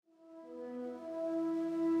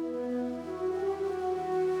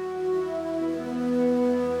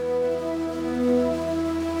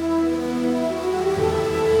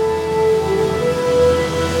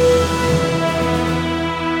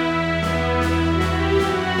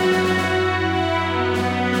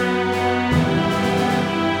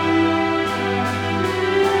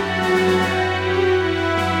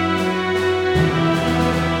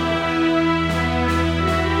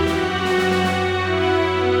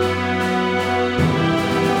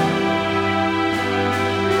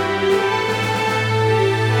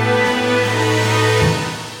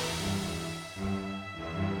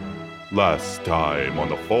Last time on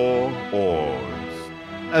the Four Oars.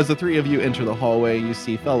 As the three of you enter the hallway, you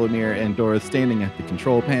see Felomir and Dora standing at the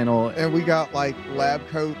control panel. And we got like lab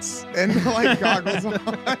coats and like goggles on.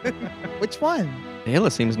 Which one?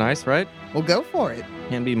 Ayla seems nice, right? We'll go for it.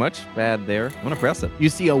 Can't be much bad there. I'm gonna press it. You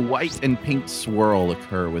see a white and pink swirl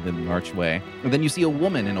occur within the archway. And then you see a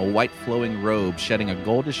woman in a white flowing robe shedding a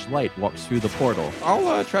goldish light walk through the portal.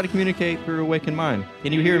 I'll try to communicate through Awakened Mind.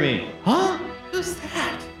 Can you hear me? Huh? Who's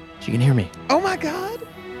that? She can hear me. Oh my God.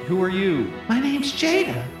 Who are you? My name's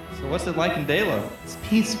Jada. So what's it like in Dela? It's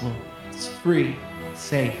peaceful. It's free. It's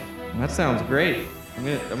safe. That sounds great. I'm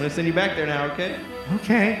gonna send you back there now, okay?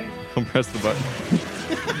 Okay. I'll press the button.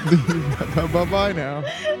 Bye-bye now.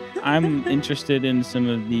 I'm interested in some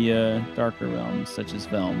of the darker realms, such as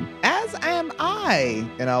Velm. As am I.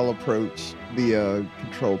 And I'll approach the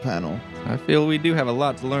control panel. I feel we do have a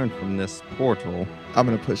lot to learn from this portal. I'm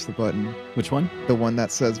going to push the button. Which one? The one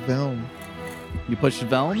that says Velm. You push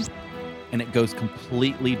Velm, and it goes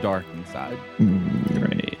completely dark inside.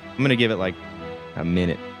 Great. I'm gonna give it like a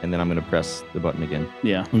minute, and then I'm gonna press the button again.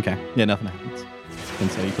 Yeah. Okay. Yeah, nothing happens. And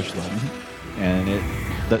so you push the button, and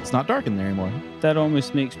it's not dark in there anymore. That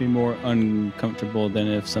almost makes me more uncomfortable than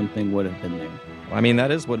if something would have been there. Well, I mean,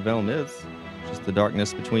 that is what Velm is. Just the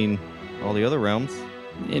darkness between all the other realms.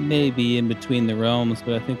 It may be in between the realms,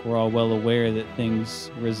 but I think we're all well aware that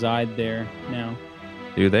things reside there now.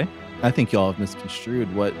 Do they? I think y'all have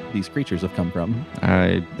misconstrued what these creatures have come from.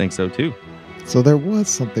 I think so too. So there was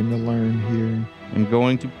something to learn here. I'm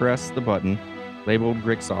going to press the button labeled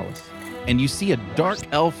Grixalis. And you see a dark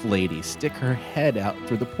elf lady stick her head out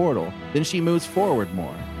through the portal. Then she moves forward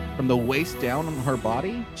more. From the waist down on her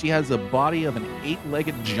body, she has the body of an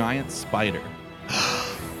 8-legged giant spider.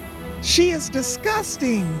 She is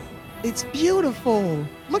disgusting. It's beautiful.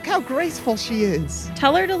 Look how graceful she is.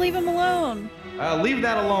 Tell her to leave him alone. Leave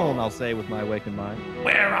that alone, I'll say with my awakened mind.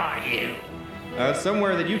 Where are you?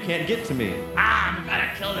 Somewhere that you can't get to me. I'm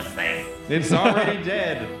gonna kill this thing. It's already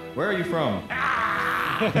dead. Where are you from?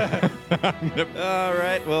 All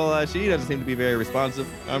right. Well, she doesn't seem to be very responsive.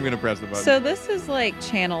 I'm going to press the button. So this is like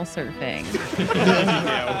channel surfing.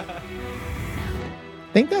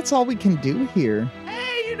 Think that's all we can do here.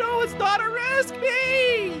 Hey, you know it's not a risk,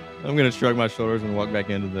 me! I'm going to shrug my shoulders and walk back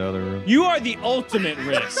into the other room. You are the ultimate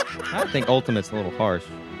risk. I think Ultimate's a little harsh.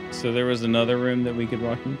 So there was another room that we could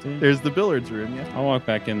walk into? There's the billiards room, yeah. I'll walk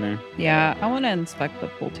back in there. Yeah, I want to inspect the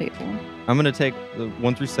pool table. I'm going to take the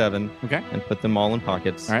 1 through 7 Okay. and put them all in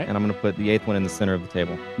pockets. All right. And I'm going to put the 8th one in the center of the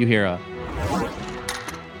table. You hear a...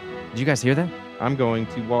 Did you guys hear that? I'm going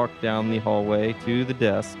to walk down the hallway to the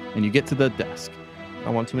desk. And you get to the desk. I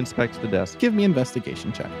want to inspect the desk. Give me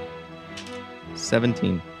investigation check.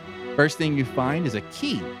 17. First thing you find is a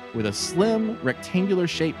key with a slim rectangular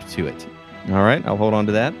shape to it. All right. I'll hold on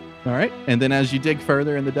to that. All right. And then as you dig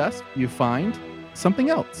further in the desk, you find something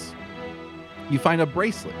else. You find a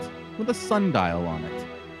bracelet with a sundial on it.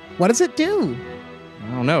 What does it do?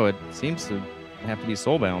 I don't know. It seems to have to be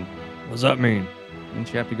soulbound. What does that mean? And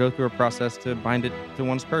you have to go through a process to bind it to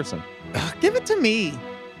one's person. Give it to me.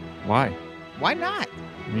 Why? Why not?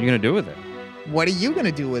 What are you going to do with it? What are you going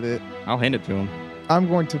to do with it? I'll hand it to him. I'm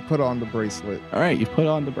going to put on the bracelet. All right. You put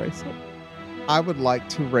on the bracelet. I would like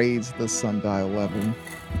to raise the sundial level.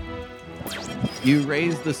 You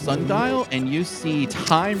raise the sundial and you see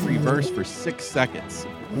time reverse for 6 seconds.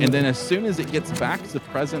 And then as soon as it gets back to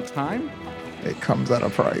present time, It comes at a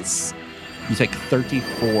price. you take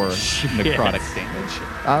 34 necrotic damage.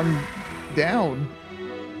 I'm down.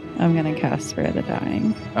 I'm going to cast Spare the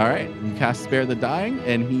Dying. All right. You cast Spare the Dying,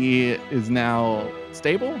 and he is now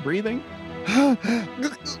stable, breathing.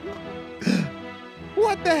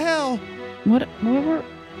 What the hell?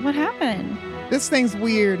 What happened? This thing's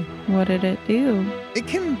weird. What did it do?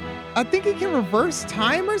 I think it can reverse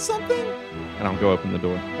time or something. And I'll go open the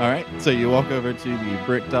door. All right. So you walk over to the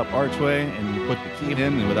bricked up archway and you put the key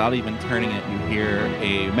in, and without even turning it, you hear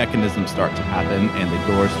a mechanism start to happen and the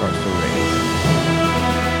door starts to raise.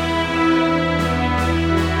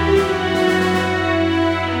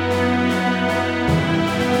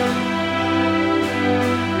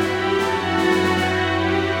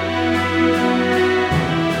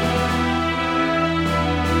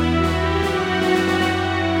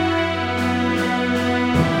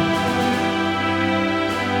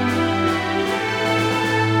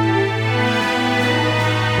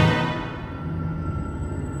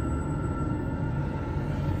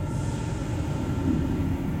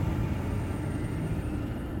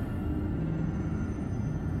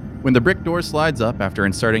 When the brick door slides up after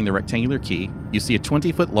inserting the rectangular key, you see a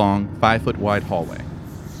 20-foot long, 5-foot wide hallway.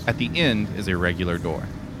 At the end is a regular door.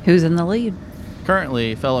 Who's in the lead?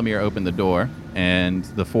 Currently, Felomir opened the door, and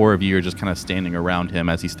the four of you are just kind of standing around him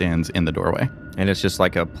as he stands in the doorway. And it's just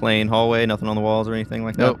like a plain hallway, nothing on the walls or anything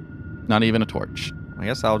like that? Nope, not even a torch. I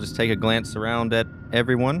guess I'll just take a glance around at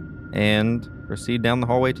everyone and proceed down the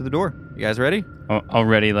hallway to the door. You guys ready? I'll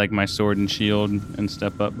ready like my sword and shield and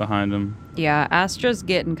step up behind him. Yeah, Astra's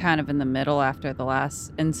getting kind of in the middle after the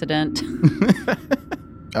last incident.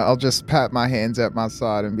 I'll just pat my hands at my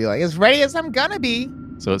side and be like, as ready as I'm gonna be.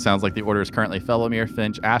 So it sounds like the order is currently Felomir,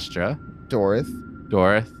 Finch, Astra, Dorith.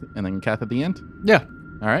 and then Kath at the end? Yeah.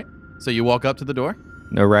 All right. So you walk up to the door.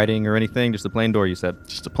 No writing or anything, just a plain door, you said.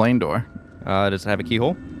 Just a plain door. Does it have a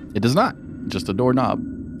keyhole? It does not. Just a doorknob.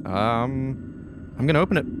 I'm gonna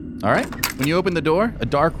open it. All right. When you open the door, a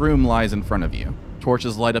dark room lies in front of you.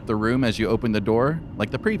 Torches light up the room as you open the door,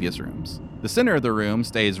 like the previous rooms. The center of the room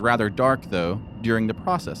stays rather dark, though, during the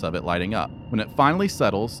process of it lighting up. When it finally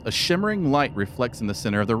settles, a shimmering light reflects in the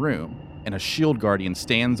center of the room, and a shield guardian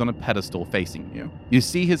stands on a pedestal facing you. You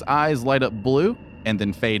see his eyes light up blue and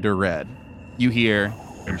then fade to red. You hear,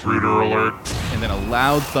 Intruder alert. and then a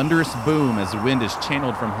loud, thunderous boom as wind is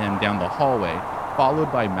channeled from him down the hallway,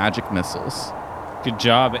 followed by magic missiles. Good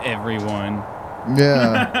job, everyone.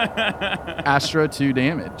 Yeah. Astra 2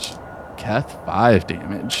 damage. Keth 5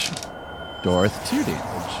 damage. Dorth 2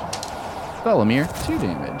 damage. Felomir 2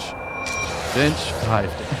 damage. Finch 5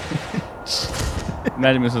 damage.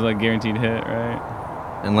 Magic missile is like guaranteed hit,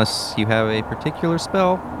 right? Unless you have a particular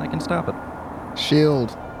spell that can stop it.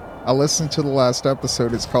 Shield. I listened to the last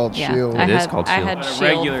episode. It's called Yeah, Shield. I It is had, called I shield. had But a shield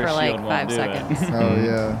regular for like shield won't 5 do it. seconds. Oh,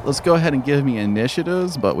 yeah. Let's go ahead and give me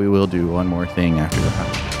initiatives, but we will do one more thing after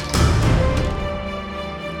that.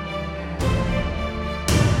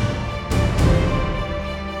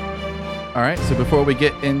 All right, so before we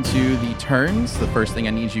get into the turns, the first thing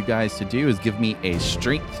I need you guys to do is give me a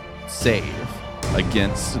strength save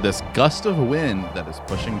against this gust of wind that is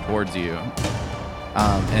pushing towards you.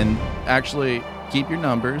 And actually, keep your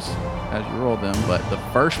numbers as you roll them, but the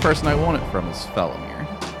first person I want it from is Felomir.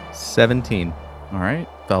 17. All right,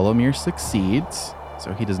 Felomir succeeds,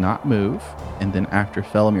 so he does not move. And then after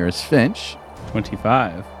Felomir is Finch,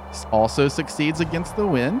 25. also succeeds against the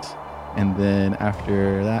wind. And then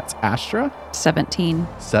after that's Astra, 17.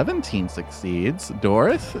 17 succeeds.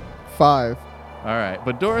 Dorith, 5. all right,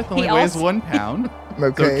 but Dorith only He weighs also- 1 pound.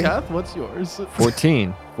 Okay. So Kath, what's yours?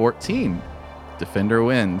 14. 14. Defender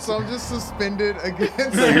wins. So I'm just suspended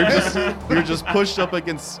against. So you're just pushed up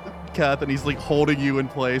against Kath, and he's like holding you in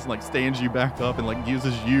place and like stands you back up and like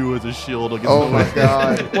uses you as a shield against Oh the my wind.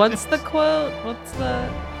 god. What's the quote? What's the...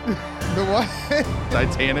 The what?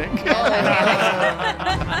 Titanic.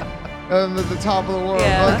 At the top of the world.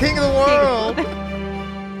 Yeah. King of the world.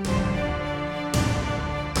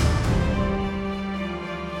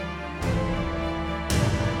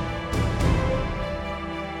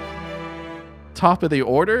 Top of the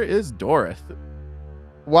order is Dorith.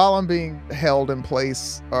 While I'm being held in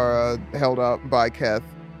place or held up by Keth,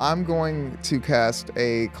 I'm going to cast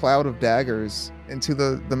a cloud of daggers into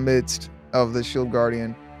the midst of the shield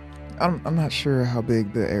guardian. I'm not sure how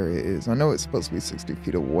big the area is. I know it's supposed to be 60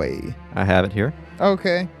 feet away. I have it here.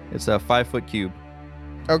 Okay. It's a 5-foot cube,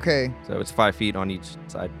 Okay. so it's 5 feet on each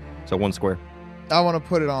side. So 1 square. I want to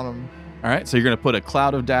put it on him. All right, so you're going to put a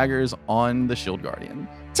cloud of daggers on the shield guardian.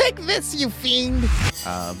 Take this, you fiend!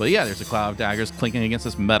 But yeah, there's a cloud of daggers clinking against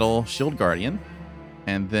this metal shield guardian.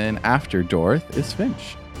 And then after Dorth is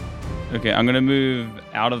Finch. Okay, I'm gonna move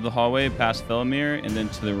out of the hallway past Felomir and then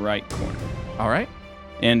to the right corner. All right.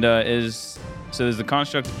 And is the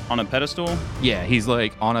construct on a pedestal? Yeah, he's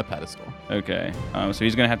like on a pedestal. Okay, so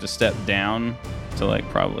he's gonna have to step down to like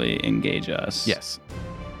probably engage us. Yes.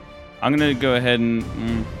 I'm gonna go ahead and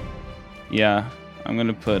I'm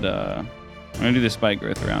gonna put I'm gonna do the spike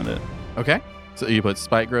growth around it. Okay. So you put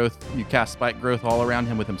spike growth, you cast spike growth all around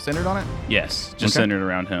him with him centered on it. Yes, just Okay. centered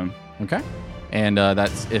around him. Okay. And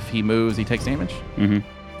that's if he moves, he takes damage. Mm-hmm.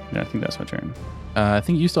 Yeah, I think that's my turn. I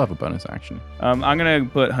think you still have a bonus action. I'm gonna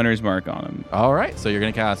put Hunter's Mark on him. All right. So you're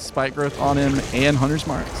going to cast spike growth on him and Hunter's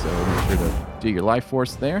Mark. So make sure to do your life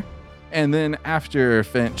force there. And then after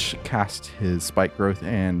Finch cast his spike growth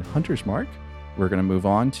and Hunter's Mark, we're going to move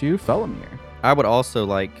on to Felomir. I would also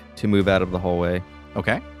like to move out of the hallway.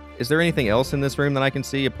 Okay. Is there anything else in this room that I can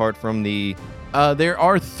see apart from the... There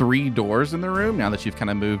are 3 doors in the room now that you've kind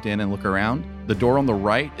of moved in and look around. The door on the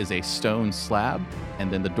right is a stone slab, and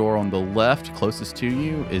then the door on the left closest to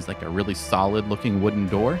you is like a really solid looking wooden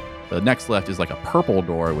door. The next left is like a purple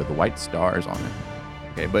door with white stars on it.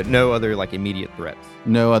 Okay, but no other like immediate threats.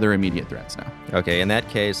 No other immediate threats now. Okay, in that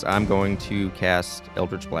case, I'm going to cast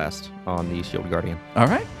Eldritch Blast on the Shield Guardian. All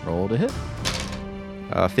right, roll to hit.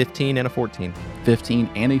 15 and a 14. 15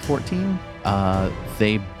 and a 14.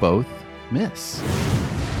 They both miss.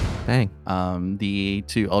 Dang. The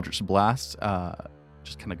two Eldritch Blasts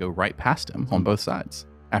just kind of go right past him on both sides.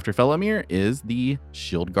 After Felomir is the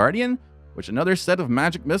Shield Guardian, which another set of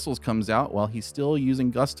magic missiles comes out while he's still using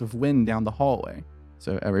Gust of Wind down the hallway.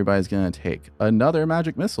 So everybody's going to take another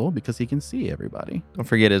magic missile because he can see everybody. Don't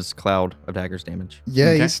forget his cloud of daggers damage. Yeah,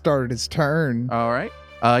 Okay. he started his turn. All right.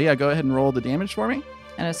 Yeah, go ahead and roll the damage for me.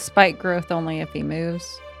 And a spike growth only if he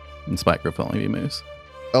moves. And Spike Growth only moves.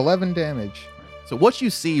 11 damage. So what you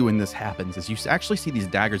see when this happens is you actually see these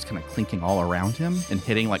daggers kind of clinking all around him and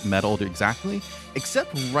hitting like metal exactly,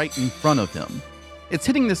 except right in front of him. It's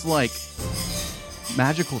hitting this like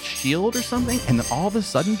magical shield or something, and then all of a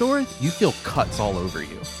sudden, Dorth, you feel cuts all over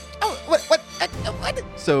you. Oh, what?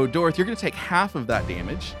 So Dorth, you're going to take half of that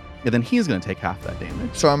damage, and then he's going to take half that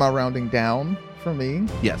damage. So am I rounding down for me?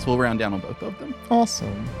 Yes, we'll round down on both of them.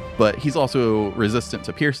 Awesome. But he's also resistant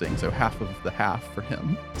to piercing, so half of the half for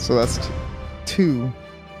him. So that's 2.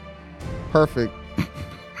 Perfect.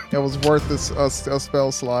 It was worth a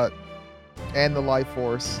spell slot and the life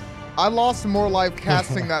force. I lost more life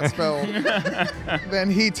casting that spell than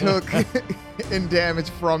he took in damage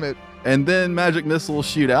from it. And then magic missiles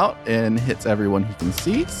shoot out and hits everyone he can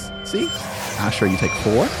see. Asher, you take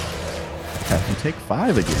 4. Kath, you take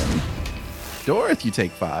 5 again. Dorth, you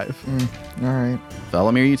take 5. All right.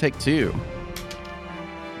 Felomir, you take 2.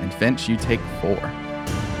 And Finch, you take 4.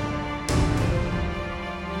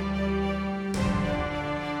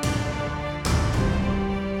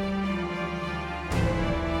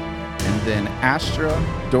 And then Astra,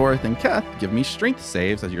 Dorth, and Keth give me strength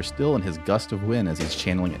saves as you're still in his Gust of Wind as he's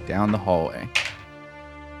channeling it down the hallway.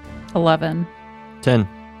 11. 10.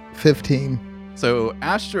 15. So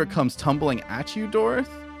Astra comes tumbling at you, Dorth,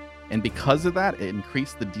 and because of that, it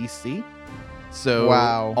increased the DC. So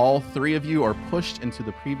Wow. all 3 of you are pushed into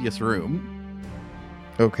the previous room.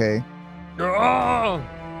 Okay.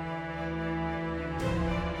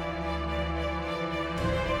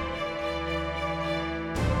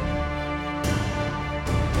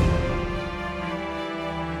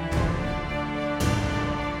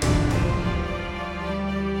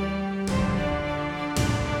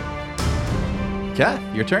 Keth,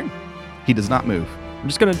 your turn. He does not move. I'm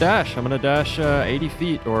just going to dash. I'm going to dash 80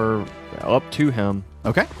 feet or up to him.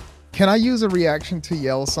 Okay. Can I use a reaction to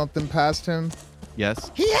yell something past him?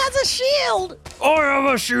 Yes. He has a shield! I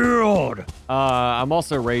have a shield! I'm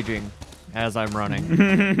also raging as I'm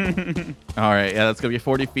running. All right. Yeah, that's going to be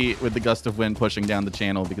 40 feet with the Gust of Wind pushing down the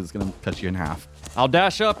channel because it's going to cut you in half. I'll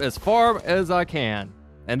dash up as far as I can,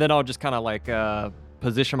 and then I'll just kind of like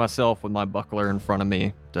position myself with my buckler in front of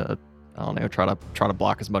me to, I don't know, try to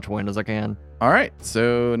block as much wind as I can. All right.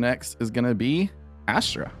 So next is going to be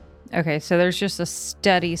Astra. Okay, so there's just a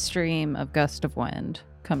steady stream of Gust of Wind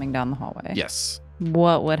coming down the hallway. Yes.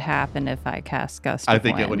 What would happen if I cast Gust of I Wind?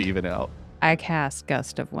 think it would even out. I cast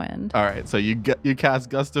Gust of Wind. All right. So you cast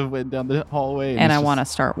Gust of Wind down the hallway. And I want to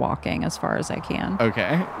start walking as far as I can.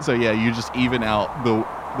 Okay. So yeah, you just even out the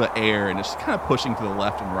air and it's just kind of pushing to the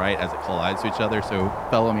left and right as it collides to each other. So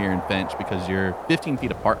Felomir and Finch, because you're 15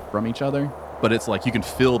 feet apart from each other, but it's like you can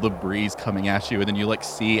feel the breeze coming at you, and then you like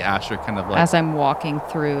see Asher kind of like As I'm walking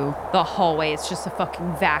through the hallway, it's just a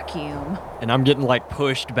fucking vacuum. And I'm getting like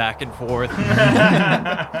pushed back and forth.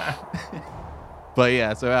 But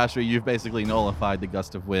yeah, so Astra, you've basically nullified the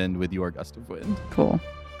Gust of Wind with your Gust of Wind. Cool.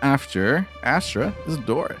 After Astra is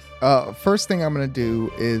Dorth. First thing I'm going to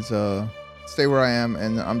do is stay where I am,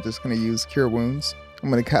 and I'm just going to use Cure Wounds. I'm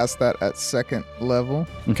going to cast that at 2nd level.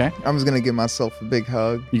 Okay. I'm just going to give myself a big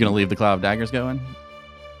hug. You gonna leave the Cloud of Daggers going?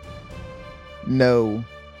 No.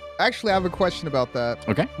 Actually, I have a question about that.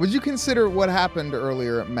 Okay. Would you consider what happened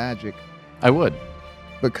earlier at Magic? I would.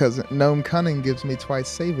 Because Gnome Cunning gives me twice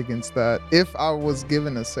save against that if I was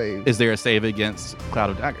given a save. Is there a save against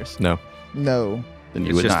Cloud of Daggers? No. No. Then you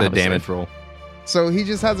It's would just not a have damage save. roll. So he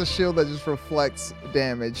just has a shield that just reflects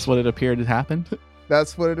damage. That's what it appeared had happened.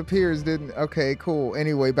 That's what it appears, didn't? Okay, cool.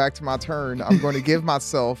 Anyway, back to my turn. I'm going to give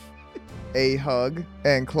myself a hug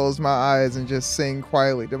and close my eyes and just sing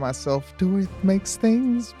quietly to myself, Dorth makes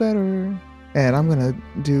things better. And I'm going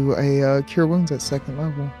to do a Cure Wounds at 2nd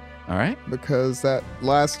level All right. because that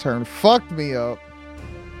last turn fucked me up.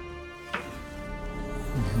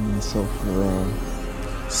 So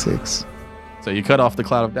for 6. So you cut off the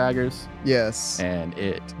Cloud of Daggers, Yes. and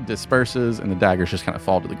it disperses, and the daggers just kind of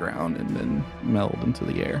fall to the ground and then meld into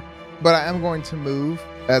the air. But I am going to move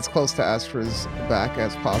as close to Astra's back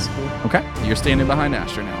as possible. Okay. You're standing behind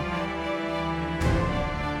Astra now.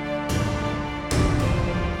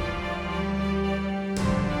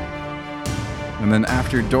 And then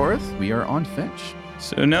after Dorith, we are on Finch.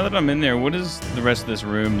 So now that I'm in there, what does the rest of this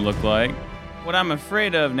room look like? What I'm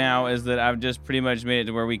afraid of now is that I've just pretty much made it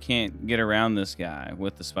to where we can't get around this guy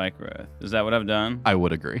with the spike growth. Is that what I've done? I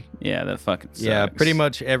would agree. Yeah, that fucking sucks. Yeah, pretty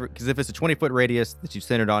much because if it's a 20-foot radius that you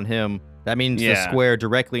centered on him, that means the Yeah. square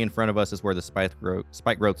directly in front of us is where the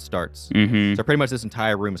spike growth starts. Mm-hmm. So pretty much this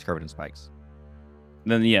entire room is covered in spikes.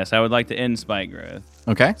 Then yes, I would like to end spike growth.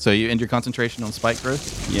 Okay, so you end your concentration on spike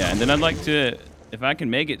growth. Yeah, and then I'd like to, if I can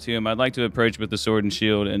make it to him, I'd like to approach with the sword and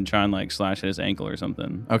shield and try and like slash at his ankle or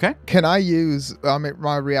something. Okay. Can I use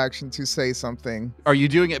my reaction to say something? Are you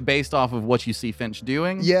doing it based off of what you see Finch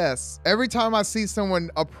doing? Yes. Every time I see someone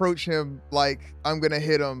approach him like I'm going to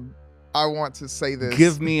hit him, I want to say this.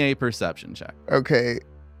 Give me a perception check. Okay.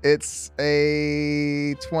 It's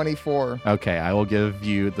a 24. Okay, I will give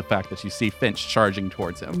you the fact that you see Finch charging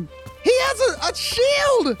towards him. He has a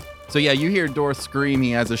shield! So yeah, you hear Dorth scream he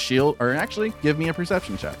has a shield, or actually, give me a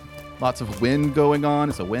perception check. Lots of wind going on.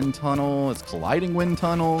 It's a wind tunnel. It's colliding wind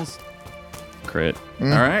tunnels. Crit.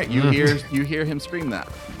 Mm. All right, you hear him scream that.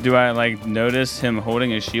 Do I like notice him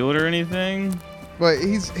holding a shield or anything? But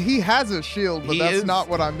he has a shield, but He that's is- not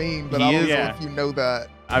what I mean. But he I don't is- know Yeah. if you know that.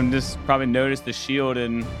 I'm just probably notice the shield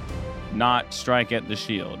and not strike at the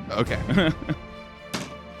shield. Okay.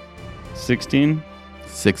 16.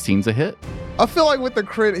 16's a hit. I feel like with the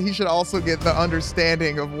crit, he should also get the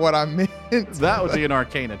understanding of what I meant. That would be an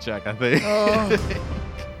Arcana check, I think. Oh.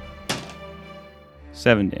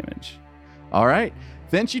 7 damage. All right.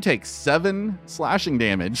 Finch, you take 7 slashing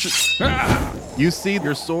damage. You see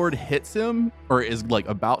your sword hits him, or is like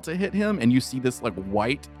about to hit him, and you see this like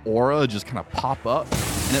white aura just kind of pop up,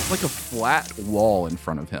 and it's like a flat wall in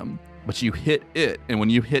front of him. But you hit it, and when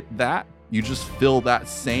you hit that, you just feel that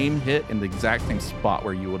same hit in the exact same spot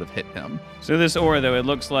where you would have hit him. So this aura, though, it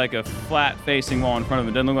looks like a flat-facing wall in front of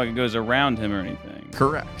him. It doesn't look like it goes around him or anything.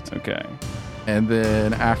 Correct. Okay. And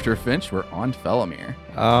then after Finch, we're on Felomir.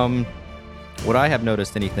 Would I have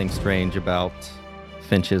noticed anything strange about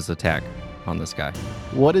Finch's attack on this guy?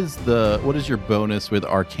 What is your bonus with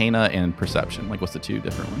Arcana and Perception? Like, what's the 2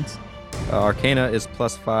 different ones? Arcana is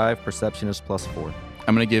 +5, Perception is +4.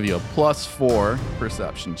 I'm going to give you a +4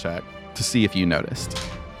 Perception check to see if you noticed.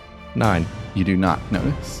 9. You do not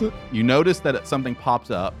notice. You noticed that something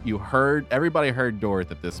popped up. Everybody heard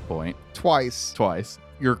Dorth at this point Twice. twice.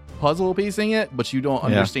 You're puzzle piecing it, but you don't Yeah.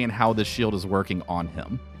 understand how the shield is working on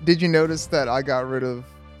him. Did you notice that I got rid of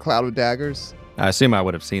Cloud of Daggers? I assume I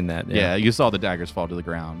would have seen that. Yeah, you saw the daggers fall to the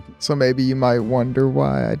ground. So maybe you might wonder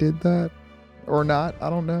why I did that. Or not. I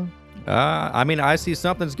don't know. I mean, I see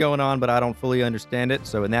something's going on, but I don't fully understand it.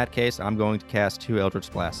 So in that case, I'm going to cast 2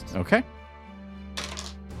 Eldritch Blasts. Okay.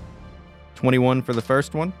 21 for the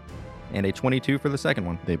first one, and a 22 for the second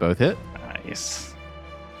one. They both hit. Nice.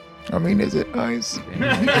 I mean, is it nice?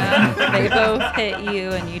 Yeah, they both hit you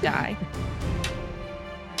and you die.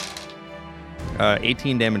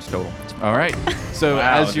 18 damage total. All right. So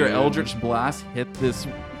Wow, as your dude. Eldritch Blast hit this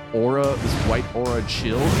aura, this white aura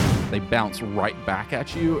shield, they bounce right back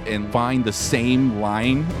at you and find the same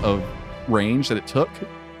line of range that it took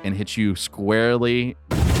and hit you squarely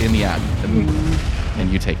in the abdomen. And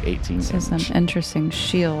you take 18 This is an damage. interesting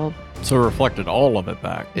shield. So it reflected all of it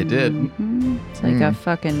back. It did. Mhm. It's like a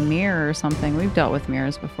fucking mirror or something. We've dealt with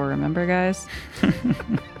mirrors before, remember, guys?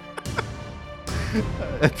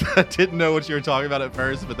 I didn't know what you were talking about at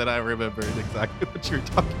first, but then I remembered exactly what you were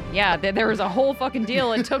talking about. Yeah, there was a whole fucking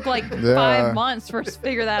deal. It took like Yeah. 5 months for us to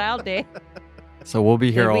figure that out, Dave. So we'll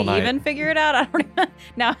be here Did all we night. even figure it out? I don't even.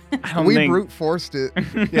 Now, I don't We think. brute forced it.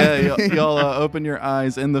 Yeah, y'all open your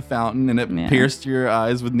eyes in the fountain, and it Yeah. pierced your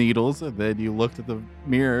eyes with needles. And then you looked at the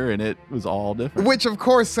mirror, and it was all different. Which, of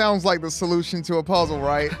course, sounds like the solution to a puzzle,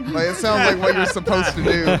 right? Like, it sounds like what you're supposed to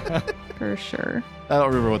do. for sure. I don't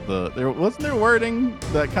remember what there wasn't there wording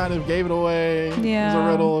that kind of gave it away. It was Yeah.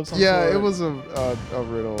 a riddle of some Yeah, sort. it was a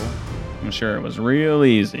riddle. I'm sure it was real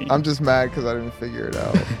easy. I'm just mad because I didn't figure it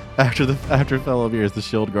out. After Felomir is the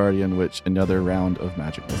Shield Guardian, which another round of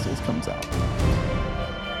magic missiles comes out.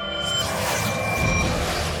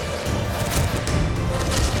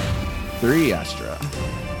 Three Astra,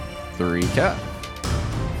 3 Keth,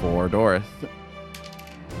 4 Dorith,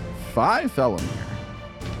 5 Felomir,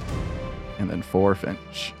 and then 4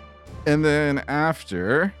 Finch. And then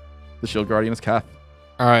after the Shield Guardian is Keth.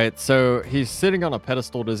 All right, so he's sitting on a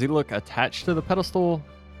pedestal. Does he look attached to the pedestal?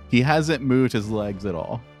 He hasn't moved his legs at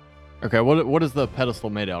all. Okay, what is the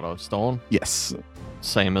pedestal made out of? Stone? Yes.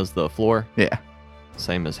 Same as the floor? Yeah.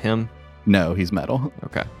 Same as him? No, he's metal.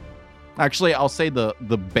 Okay. Actually, I'll say the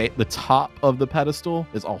top of the pedestal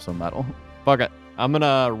is also metal. Fuck it. I'm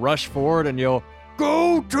gonna rush forward and yell,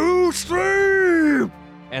 "Go to sleep!"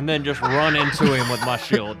 and then just run into him with my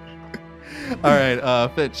shield. All right,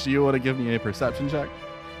 Fitch, do you want to give me a perception check?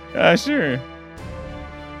 Sure.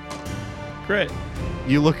 Crit.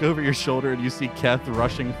 You look over your shoulder and you see Keth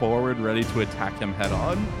rushing forward, ready to attack him head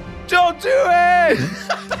on. Don't do it!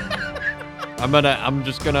 I'm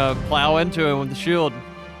just gonna plow into him with the shield.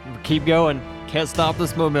 Keep going. Can't stop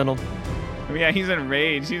this momentum. Yeah, he's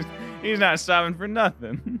enraged. He's not stopping for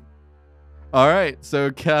nothing. All right,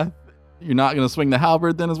 so Keth, you're not going to swing the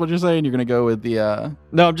halberd then is what you're saying? You're going to go with the...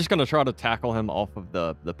 No, I'm just gonna try to tackle him off of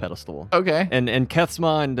the pedestal. Okay. And in Keth's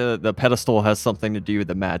mind, the pedestal has something to do with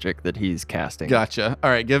the magic that he's casting. Gotcha. All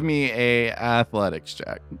right, give me a athletics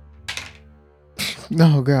check.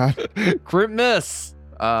 Oh, God. Crit miss.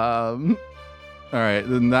 All right,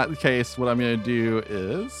 in that case, what I'm going to do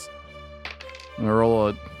is I'm going to roll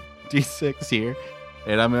a d6 here,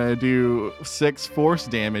 and I'm going to do 6 force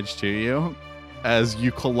damage to you as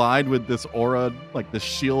you collide with this aura, like the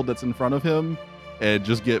shield that's in front of him, and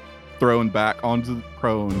just get thrown back onto the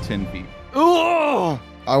prone 10 feet. Ooh!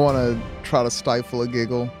 I want to try to stifle a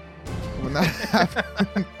giggle when that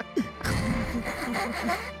happens.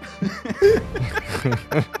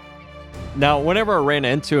 Now, whenever I ran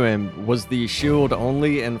into him, was the shield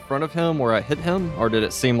only in front of him where I hit him, or did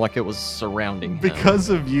it seem like it was surrounding him? Because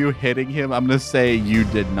of you hitting him, I'm going to say you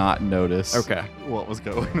did not notice Okay. what was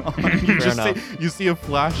going on. You Fair enough. you see a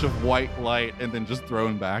flash of white light and then just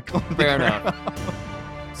thrown back on the Fair ground. enough.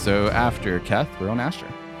 So after Keth, we're on Astra.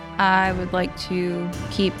 I would like to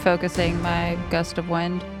keep focusing my Gust of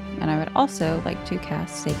Wind, and I would also like to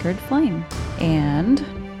cast Sacred Flame. And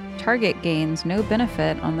target gains no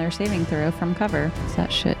benefit on their saving throw from cover, so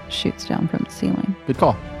that shit shoots down from the ceiling. Good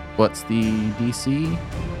call. What's the DC?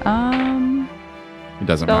 It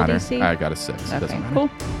doesn't Spell matter. DC? I got a 6. It Okay, doesn't matter. cool.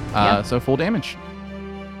 Yeah. So full damage.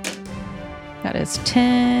 That is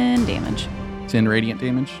 10 damage. 10 radiant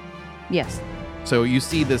damage. Yes. So you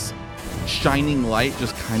see this shining light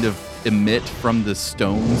just kind of emit from the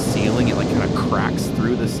stone ceiling. It like kind of cracks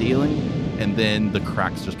through the ceiling, and then the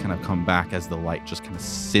cracks just kind of come back as the light just kind of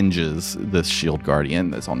singes this shield guardian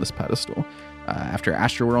that's on this pedestal. After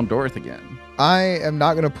Astra, we're on Dorith again. I am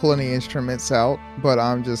not going to pull any instruments out, but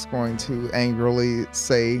I'm just going to angrily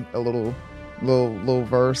say a little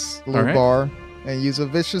verse, a little right. bar, and use a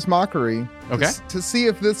vicious mockery. Okay. To see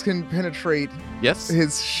if this can penetrate Yes.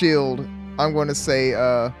 his shield. I'm going to say,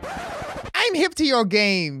 I'm hip to your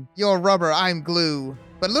game. You're rubber, I'm glue.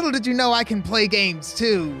 But little did you know I can play games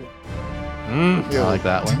too. I like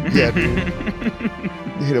that one. Yeah, dude.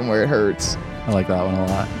 You hit him where it hurts. I like that one a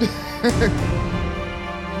lot.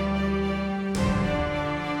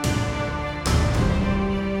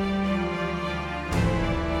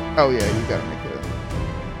 Oh yeah, you gotta make it.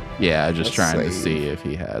 Yeah, just Let's trying to save. see if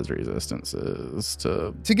he has resistances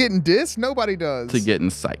to To getting dis, nobody does. getting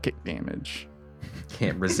psychic damage.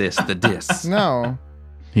 Can't resist the diss. No,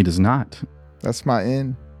 He does not. that's my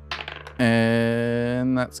in.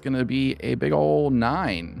 And that's going to be a big ol'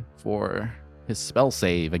 9 for his spell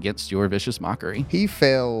save against your vicious mockery. He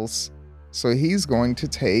fails, so he's going to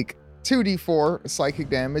take 2d4 psychic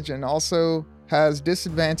damage and also has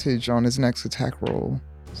disadvantage on his next attack roll.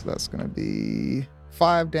 So that's going to be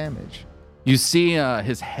 5 damage. You see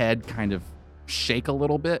his head kind of shake a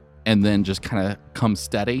little bit and then just kind of come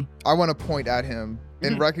steady. I want to point at him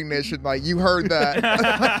in recognition, like, you heard that.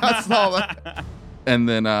 I saw that. And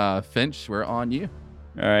then Finch, we're on you.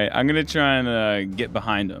 All right, I'm gonna try and get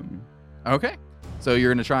behind him. Okay. So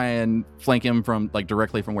you're going to try and flank him from like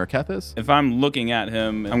directly from where Keth is? If I'm looking at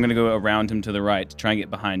him, I'm gonna go around him to the right to try and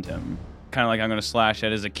get behind him. Kind of like I'm gonna slash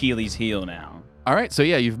at his Achilles heel now. All right. So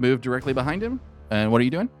yeah, you've moved directly behind him. And what are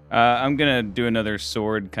you doing? I'm gonna do another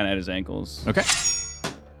sword kind of at his ankles. Okay.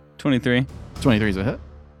 23, 23 is a hit.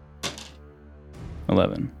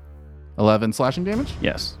 11. 11 slashing damage.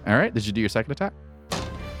 Yes. All right. Did you do your second attack?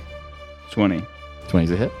 20. 20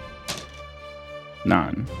 is a hit.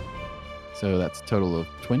 9. So that's a total of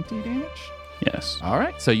 20 damage. Yes. All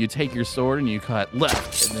right. So you take your sword and you cut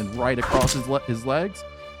left and then right across his legs.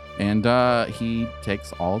 And he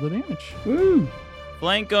takes all the damage. Woo!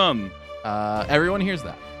 Flank him. Everyone hears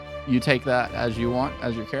that. You take that as you want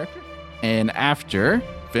as your character. And after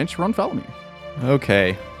Finch, run Felomir.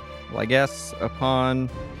 Okay. Well, I guess upon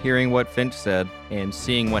hearing what Finch said and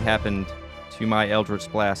seeing what happened to my Eldritch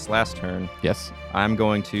Blast last turn, Yes. I'm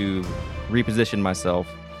going to reposition myself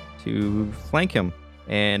to flank him.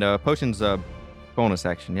 And potion's a bonus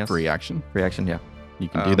action, yes? Free action. Free action, yeah. You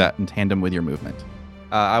can do that in tandem with your movement.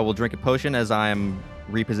 I will drink a potion as I am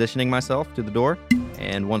repositioning myself to the door.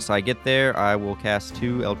 And once I get there, I will cast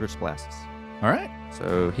 2 Eldritch Blasts. All right.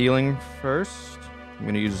 So healing first. I'm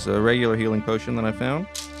going to use a regular healing potion that I found,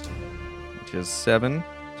 which is 7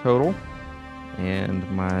 total. And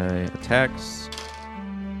my attacks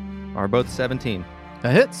are both 17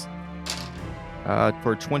 That hits.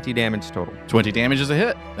 for 20 damage total. 20 damage is a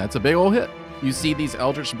hit. That's a big old hit. You see these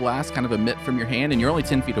Eldritch Blasts kind of emit from your hand, and you're only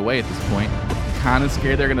 10 feet away at this point. You're kind of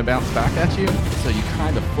scared they're going to bounce back at you, so you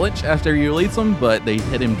kind of flinch after you release them, but they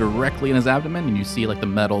hit him directly in his abdomen, and you see like the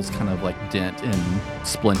metals kind of like dent and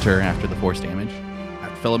splinter after the force damage.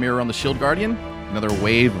 At Felomir on the Shield Guardian, another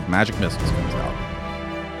wave of magic missiles comes out.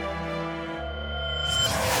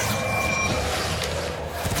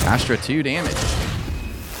 Astra, 2 damage.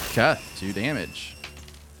 Keth, 2 damage.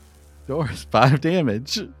 Doris, 5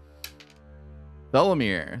 damage.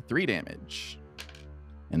 Felomir, 3 damage.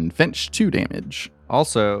 And Finch, 2 damage.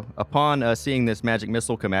 Also, upon seeing this magic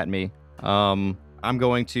missile come at me, I'm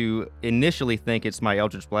going to initially think it's my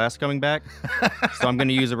Eldritch Blast coming back. So I'm going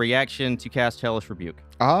to use a reaction to cast Hellish Rebuke.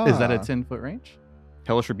 Ah. Is that a 10-foot range?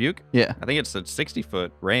 Hellish Rebuke? Yeah. I think it's a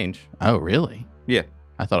 60-foot range. Oh, really? Yeah.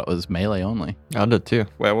 I thought it was melee only. I did too.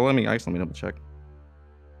 Well, let me double check.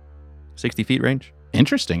 60 feet range.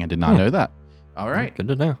 Interesting. I did not know that. All right. Good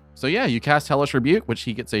to know. So yeah, you cast Hellish Rebuke, which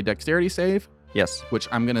he gets a dexterity save, Yes. which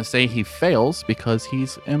I'm going to say he fails because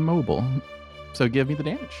he's immobile. So give me the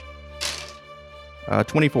damage.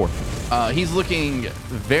 24. He's looking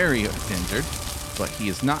very injured, but he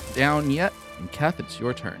is not down yet. And Keth, it's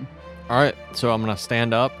your turn. All right, so I'm gonna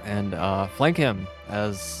stand up and flank him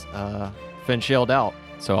as Finch yelled out.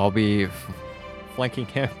 So I'll be flanking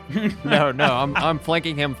him. No, I'm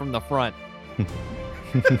flanking him from the front.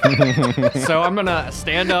 So I'm gonna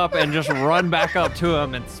stand up and just run back up to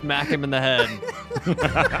him and smack him in the head.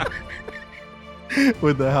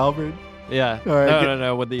 With the halberd? Yeah. All right,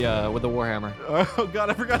 No, with the warhammer. Oh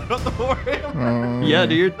god, I forgot about the warhammer. Yeah,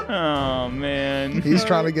 dude. Oh man. He's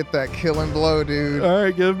trying to get that killing blow, dude. All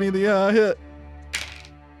right, give me the hit.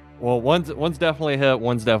 Well, one's definitely a hit,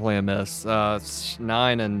 one's definitely a miss.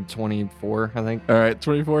 9 and 24, I think. All right,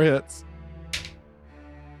 24 hits.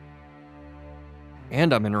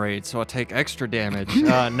 And I'm enraged, so I take extra damage.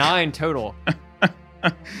 9 total.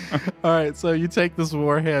 All right, so you take this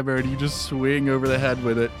warhammer and you just swing over the head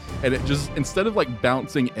with it, and it just, instead of like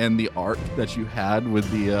bouncing in the arc that you had with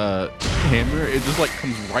the hammer, it just like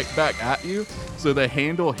comes right back at you. So the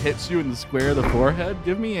handle hits you in the square of the forehead.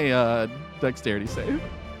 Give me a dexterity save.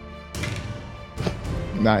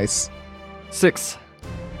 Nice. 6.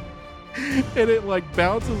 And it like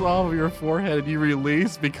bounces off of your forehead and you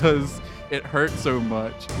release because it hurts so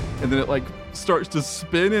much. And then it like starts to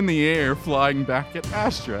spin in the air, flying back at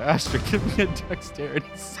Astra. Astra, give me a dexterity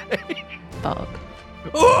save. Fuck.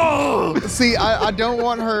 Oh! See, I don't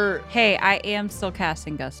want her. Hey, I am still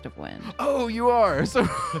casting Gust of Wind. Oh, you are. So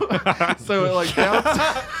it like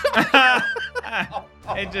bounces.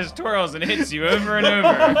 It just twirls and hits you over and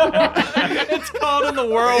over. It's caught in the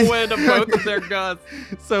whirlwind of both of their guns.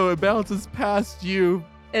 So it bounces past you.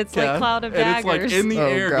 It's Kath, like Cloud of and Daggers. it's like in the Oh,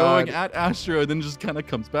 air God. going at Astra, and then just kind of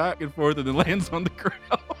comes back and forth and then lands on the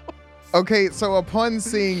ground. Okay, so upon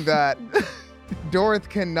seeing that, Dorith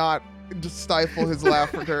cannot just stifle his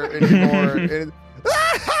laughter anymore. It-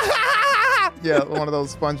 yeah, one of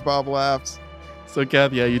those SpongeBob laughs. So,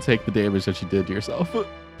 Kath, yeah, you take the damage that you did to yourself.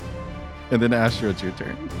 And then Astra, it's your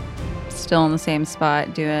turn. Still in the same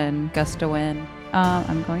spot doing Gust of Wind.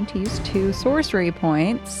 I'm going to use 2 sorcery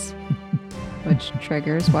points, which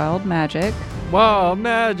triggers wild magic. Wow,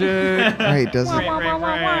 magic. Wait, does it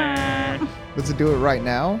do it right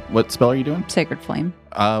now? What spell are you doing? Sacred Flame.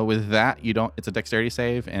 With that, you don't. It's a dexterity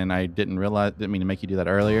save, and I didn't mean to make you do that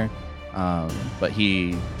earlier. But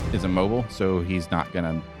he is immobile, so he's not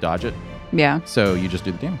gonna dodge it. Yeah, So you just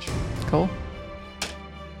do the damage. cool.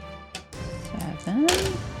 7.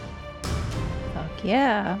 Fuck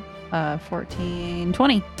yeah. 14,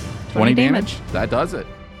 20. 20 damage. That does it.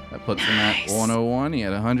 That puts him at Nice. 101. He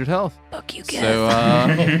had 100 health. Fuck you, So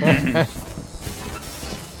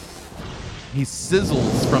he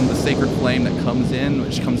sizzles from the sacred flame that comes in,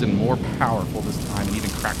 which comes in more powerful this time and even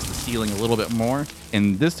cracks the ceiling a little bit more.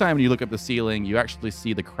 And this time when you look at the ceiling, you actually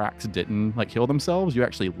see the cracks didn't like heal themselves. You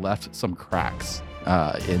actually left some cracks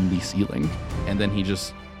in the ceiling. And then he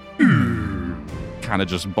just kind of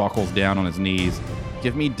just buckles down on his knees.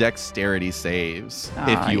 Give me dexterity saves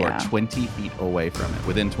if you are 20 feet away from it,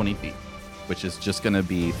 within 20 feet, which is just going to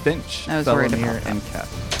be Finch, I was worried Felomir, about that. and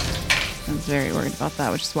Keth. I was very worried about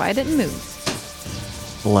that, which is why I didn't move.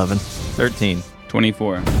 11. 13.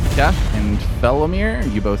 24. Keth and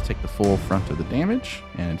Felomir, you both take the full brunt of the damage,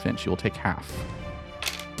 and Finch, you will take half.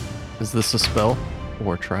 Is this a spell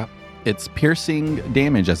or a trap? It's piercing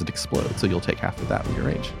damage as it explodes, so you'll take half of that with your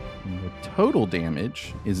rage. And the total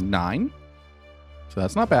damage is 9. So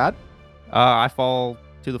that's not bad. I fall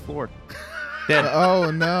to the floor. Dead.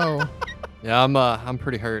 Oh no. Yeah, I'm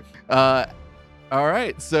pretty hurt. All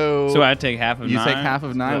right, So I take half of you 9. take half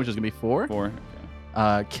of 9, Yep. which is going to be 4. 4.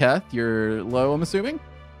 Keth, you're low, I'm assuming.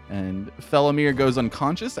 And Felomir goes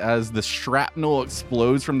unconscious as the shrapnel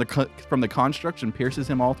explodes from the construct and pierces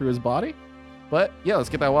him all through his body. But yeah, let's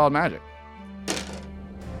get that wild magic.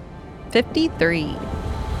 53.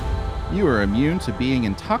 You are immune to being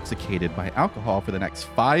intoxicated by alcohol for the next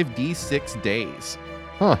 5d6 days.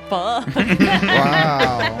 Fuck.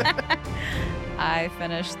 Wow. I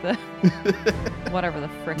finished the whatever the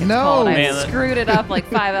frick it's No. called. I Man, screwed it up like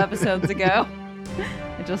 5 episodes ago.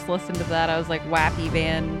 I just listened to that. I was like Wappy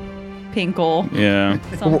Van Pinkle. Yeah.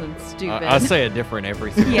 Something stupid. I say it different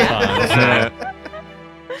every single Yeah. time.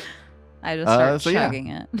 I just started so yeah. chugging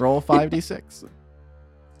it. Roll 5d6.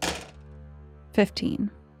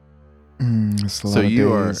 15. That's a So lot of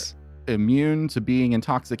you are days. immune to being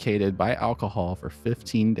intoxicated by alcohol for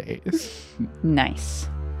 15 days. Nice.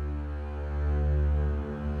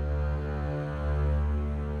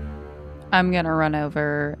 I'm gonna run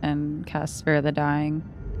over and cast Spare the Dying.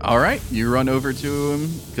 All right, you run over to him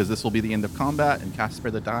because this will be the end of combat and cast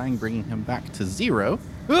Spare the Dying, bringing him back to 0.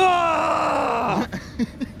 Ah!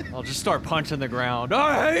 I'll just start punching the ground.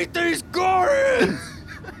 I hate these guardians!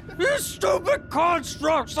 These stupid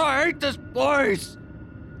constructs! I hate this place!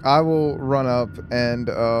 I will run up and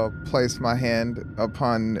place my hand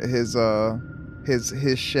upon his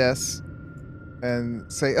chest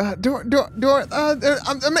and say, Dor,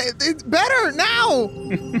 it's better now,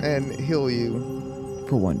 and heal you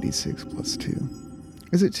for 1d6 plus 2.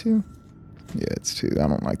 Is it 2? Yeah, it's 2. I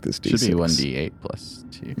don't like this d6. Should be 1d8 plus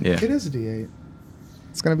 2. Yeah. It is a d8.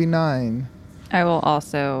 It's gonna be 9. I will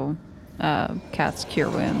also cast Cure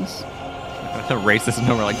Wounds. Erase this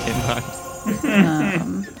number like 10 times.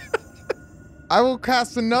 I will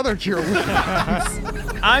cast another cure wounds.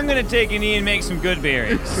 I'm going to take a knee and make some good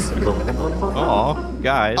berries. Aw,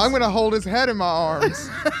 guys. I'm gonna hold his head in my arms.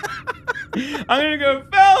 I'm going to go,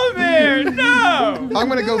 Felomir, no! I'm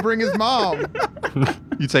gonna go bring his mom.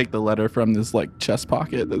 You take the letter from this like chest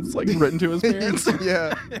pocket that's like written to his parents.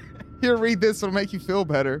 Yeah. Here, read this. It'll make you feel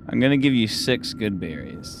better. I'm going to give you 6 good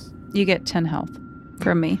berries. You get 10 health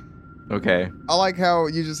from me. Okay. I like how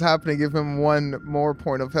you just happen to give him 1 more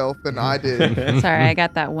point of health than I did. Sorry, I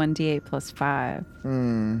got that 1d8 plus 5.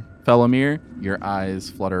 Felomir, your eyes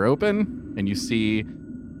flutter open, and you see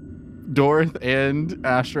Dorth and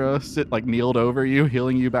Astra sit like kneeled over you,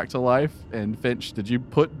 healing you back to life. And Finch, did you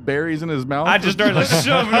put berries in his mouth? I just started like,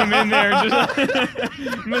 shoving him in there,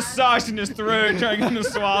 just massaging his throat, trying to get him to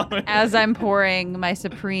swallow it. As I'm pouring my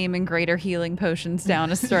supreme and greater healing potions down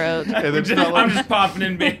his throat. And then I'm just popping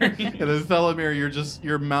in berries. And then Felomir,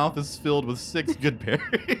 your mouth is filled with 6 good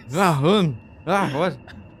berries.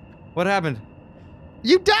 What happened?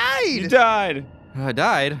 You died! You died. I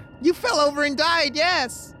died. You fell over and died,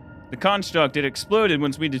 yes! The construct, it exploded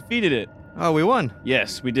once we defeated it. Oh, we won.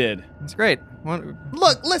 Yes, we did. That's great.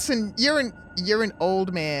 Look, listen, you're an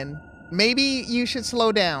old man. Maybe you should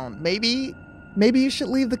slow down. Maybe you should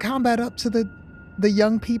leave the combat up to the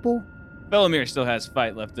young people. Felomir still has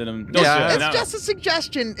fight left in him. Don't Yeah, say It's that. just a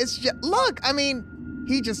suggestion. It's just look, I mean,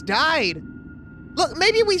 he just died. Look,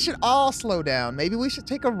 maybe we should all slow down. Maybe we should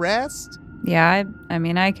take a rest. Yeah, I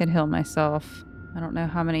mean, I could heal myself. I don't know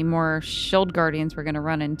how many more shield guardians we're going to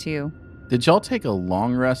run into. Did y'all take a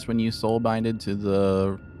long rest when you soul binded to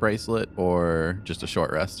the bracelet, or just a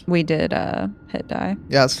short rest? We did hit die.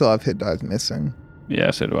 Yeah, I still have hit dies missing.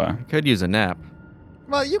 Yeah, so do I. Could use a nap.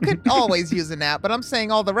 Well, you could always use a nap, but I'm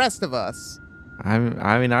saying all the rest of us. I'm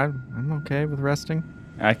okay with resting.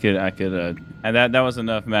 I could, and that was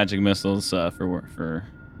enough magic missiles for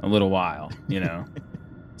a little while, you know.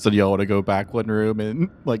 So do y'all want to go back one room and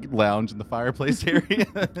like lounge in the fireplace area?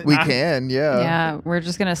 We can, yeah. Yeah, we're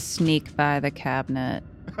just going to sneak by the cabinet.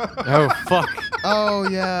 Oh, fuck. Oh,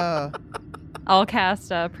 yeah. I'll cast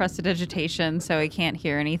Prestidigitation so he can't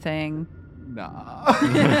hear anything. Nah.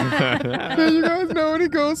 Do you guys know any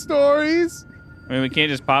ghost stories? I mean, we can't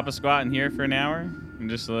just pop a squat in here for an hour and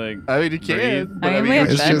just like. I mean, you can. But I mean, we you're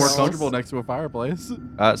have just more beds. comfortable next to a fireplace.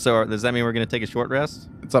 So does that mean we're gonna take a short rest?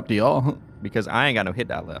 It's up to y'all. Because I ain't got no hit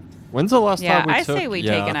die left. When's the last Yeah, time we I took... say we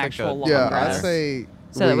yeah, take an I think actual long Yeah, I'd rest. say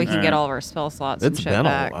So that we can Alright. get all of our spell slots and It's shit been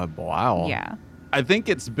back. a while. Yeah. I think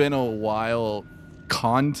it's been a while,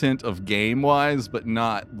 content of game wise, but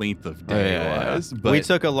not length of day Yeah. wise. But We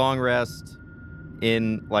took a long rest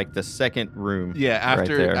in like the second room. yeah, right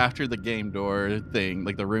there. after the game door thing,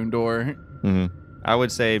 like the rune door. I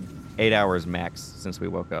would say 8 hours max since we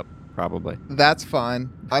woke up. probably. That's fine.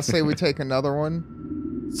 I say we take another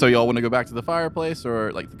one. So y'all want to go back to the fireplace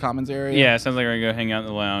or like the commons area? Yeah, sounds like we're gonna go hang out in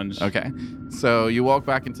the lounge. Okay. So you walk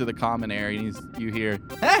back into the common area and you hear,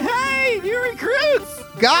 hey, you recruits!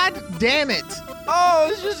 God damn it! Oh,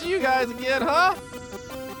 it's just you guys again, huh?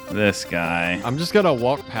 This guy. I'm just gonna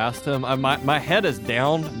walk past him. My head is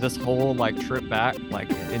down this whole like trip back, like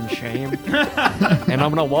in shame. And I'm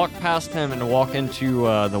gonna walk past him and walk into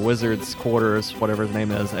the wizard's quarters, whatever his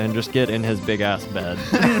name is, and just get in his big ass bed.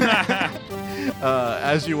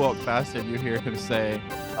 As you walk past him, you hear him say,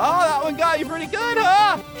 oh, that one got you pretty good,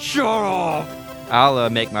 huh? Shut up! I'll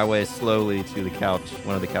make my way slowly to the couch,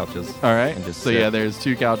 one of the couches. All right. And just So sit. yeah, there's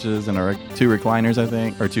 2 couches and two recliners, I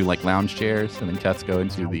think, or 2 like lounge chairs, and then Keth's go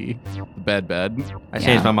into the bed. I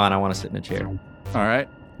changed my mind. I want to sit in a chair. All right.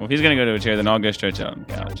 Well, if he's gonna go to a chair, then I'll go stretch out on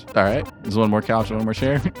the couch. All right. There's one more couch and one more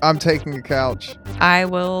chair. I'm taking a couch. I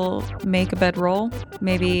will make a bedroll.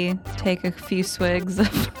 Maybe take a few swigs of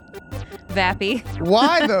Vappy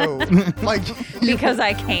Why though? Like because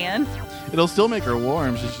I can. It'll still make her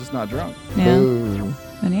warm. She's just not drunk. Yeah. Ooh.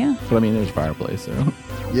 And yeah. But I mean, there's fireplace, so.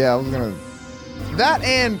 Yeah, I was gonna. That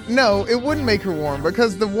and no, it wouldn't make her warm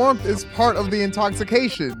because the warmth is part of the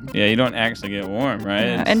intoxication. Yeah, you don't actually get warm, right?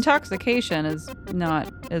 Yeah, It's- intoxication is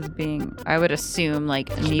not as being, I would assume, like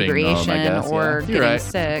being numb, I inebriation guess, yeah. or You're getting right.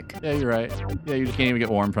 sick. Yeah, you're right. Yeah, you just can't even get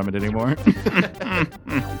warm from it anymore.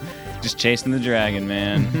 Just chasing the dragon,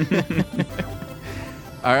 man.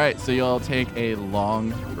 All right, so y'all take a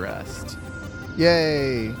long rest.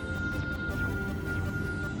 Yay!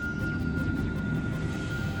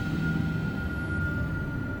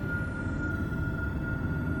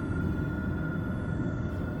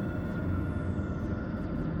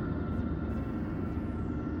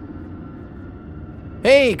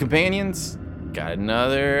 Hey, companions. Got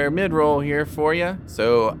another mid-roll here for you.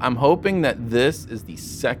 So I'm hoping that this is the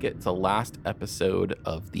second to last episode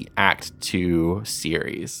of the Act 2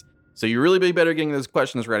 series. So you really be better getting those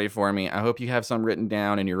questions ready for me. I hope you have some written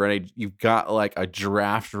down and you're ready. You've got like a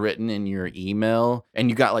draft written in your email and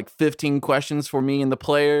you got like 15 questions for me and the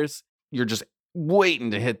players. You're just waiting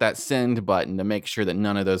to hit that send button to make sure that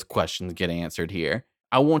none of those questions get answered here.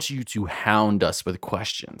 I want you to hound us with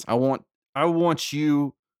questions. I want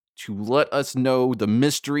you to let us know the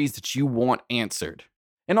mysteries that you want answered.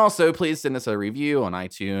 And also, please send us a review on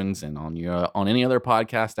iTunes and on any other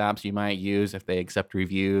podcast apps you might use if they accept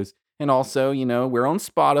reviews. And also, we're on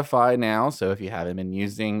Spotify now. So if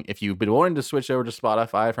you've been wanting to switch over to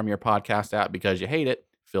Spotify from your podcast app because you hate it,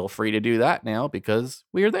 feel free to do that now because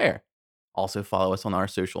we are there. Also follow us on our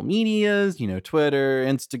social medias, Twitter,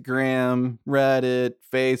 Instagram, Reddit,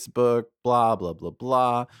 Facebook, blah, blah, blah,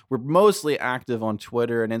 blah. We're mostly active on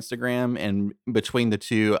Twitter and Instagram. And between the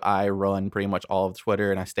two, I run pretty much all of Twitter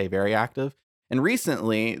and I stay very active. And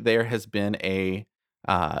recently there has been a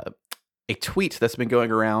tweet that's been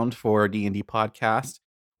going around for D&D podcast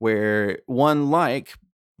where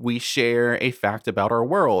we share a fact about our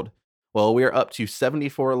world. Well, we're up to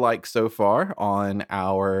 74 likes so far on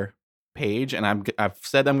our page, and I've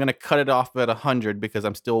said I'm going to cut it off at 100 because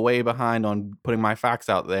I'm still way behind on putting my facts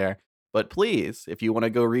out there. But please, if you want to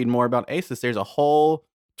go read more about ASUS, there's a whole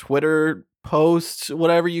Twitter post,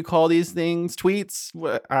 whatever you call these things, tweets.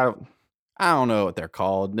 I don't know what they're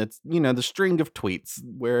called. It's, the string of tweets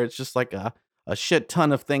where it's just like a shit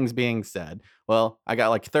ton of things being said. Well, I got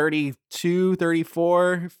like 32,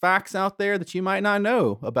 34 facts out there that you might not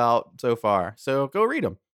know about so far. So go read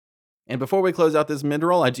them. And before we close out this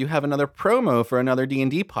mid-roll, I do have another promo for another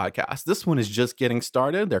D&D podcast. This one is just getting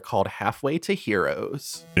started. They're called Halfway to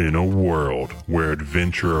Heroes. In a world where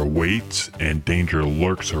adventure awaits and danger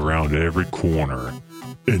lurks around every corner,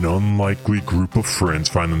 an unlikely group of friends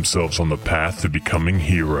find themselves on the path to becoming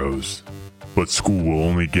heroes. But school will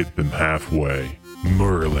only get them halfway.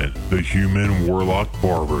 Merlin, the human warlock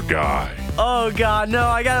barber guy. Oh god, no,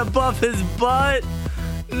 I gotta buff his butt.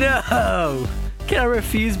 No. Can I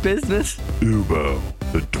refuse business? Ubo,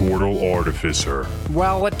 the turtle artificer.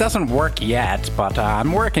 Well, it doesn't work yet, but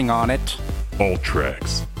I'm working on it.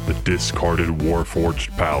 Ultrex, the discarded warforged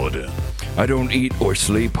paladin. I don't eat or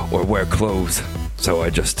sleep or wear clothes, so I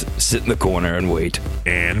just sit in the corner and wait.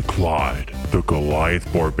 And Clyde, the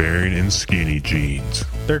Goliath barbarian in skinny jeans.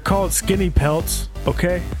 They're called skinny pelts,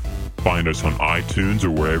 okay? Find us on iTunes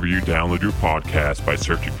or wherever you download your podcast by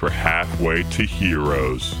searching for Halfway to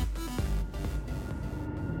Heroes.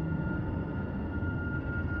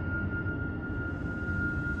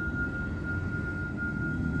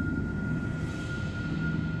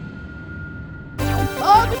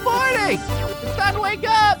 Oh, good morning! It's time to wake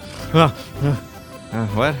up!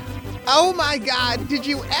 What? Oh my god, did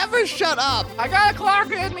you ever shut up? I got a clock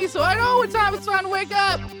with me, so I know what time it's time to wake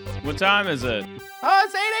up. What time is it? Oh,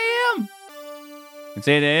 it's 8 a.m. It's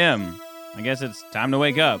 8 a.m. I guess it's time to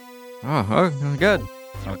wake up. Oh, good.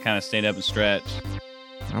 I'll kind of stay up and stretch.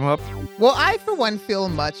 I'm up. Well, I for one feel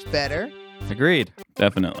much better. Agreed.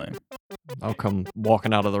 Definitely. I'll come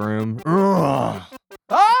walking out of the room. Oh,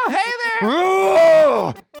 hey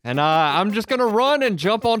there. And I'm just gonna run and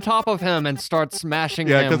jump on top of him and start smashing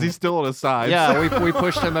him. Yeah, because he's still on his side. Yeah, we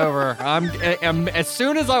pushed him over. I'm as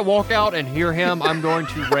soon as I walk out and hear him, I'm going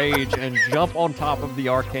to rage and jump on top of the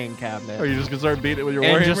arcane cabinet. Are you just gonna start beating it with your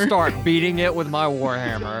and warhammer? just start beating it with my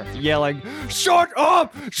warhammer, yelling, "Shut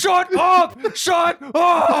up! Shut up! Shut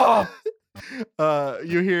up!"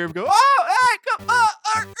 You hear him go, "Oh, hey, come on!"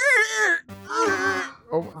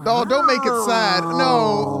 Oh, no, don't make it sad.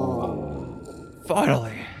 No.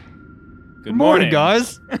 Finally. Good morning,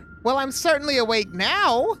 guys. Well, I'm certainly awake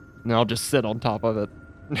now. And I'll just sit on top of it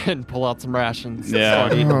and pull out some rations. Yeah.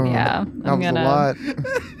 Start eating. Yeah, That I'm was a gonna lot.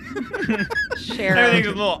 share. Everything's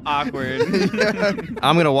a little awkward.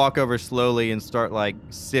 I'm gonna walk over slowly and start like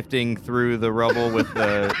sifting through the rubble with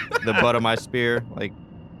the butt of my spear, like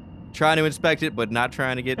trying to inspect it, but not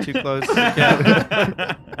trying to get too close to the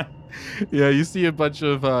cabinet. Yeah, you see a bunch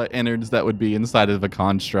of innards that would be inside of a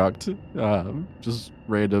construct. Just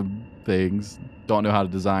random things. Don't know how to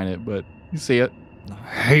design it, but you see it. I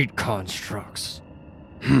hate constructs.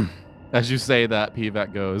 As you say that,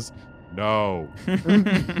 PVAC goes, "No."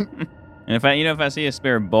 And if I see a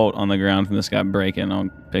spare bolt on the ground from this guy breaking, I'll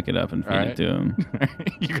pick it up and feed All right. it to him.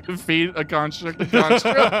 You can feed a construct.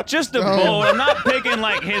 Just a Oh. bolt. I'm not picking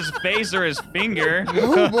like his face or his finger.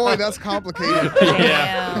 Oh boy, that's complicated.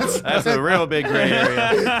 Yeah. That's a real big gray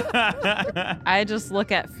area. I just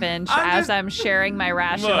look at Finch I'm as I'm sharing my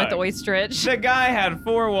ration Look. with Oystrich. The guy had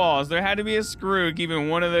 4 walls. There had to be a screw keeping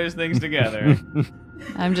one of those things together.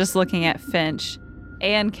 I'm just looking at Finch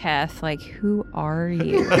and Keth, like, who are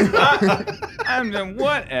you? I'm just,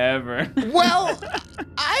 whatever. Well,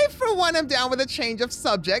 I for one am down with a change of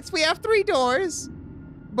subjects. We have 3 doors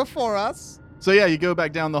before us. So yeah, you go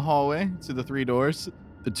back down the hallway to the 3 doors.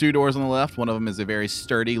 The 2 doors on the left, one of them is a very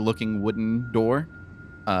sturdy-looking wooden door.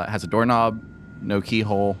 Has a doorknob, no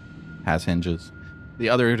keyhole, has hinges. The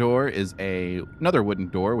other door is another wooden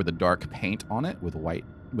door with a dark paint on it, with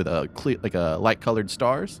a light-colored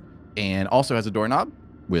stars, and also has a doorknob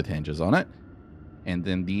with hinges on it. And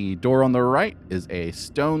then the door on the right is a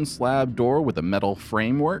stone slab door with a metal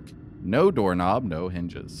framework, no doorknob, no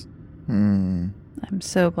hinges. I'm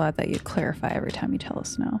so glad that you clarify every time you tell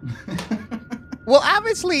us no. Well,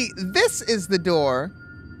 obviously, this is the door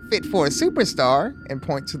fit for a superstar, and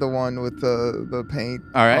point to the one with the paint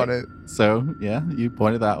All right. on it. So yeah, you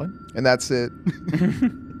pointed that one. And that's it.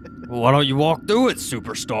 Why don't you walk through it,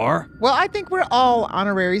 superstar? Well, I think we're all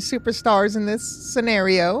honorary superstars in this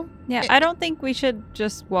scenario. Yeah, I don't think we should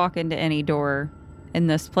just walk into any door in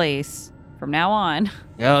this place from now on.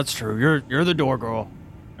 Yeah, that's true. You're the door girl.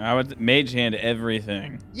 I would mage hand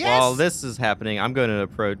everything. Yes. While this is happening, I'm going to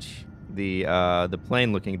approach the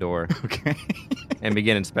plain-looking door Okay. and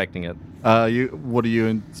begin inspecting it. What are you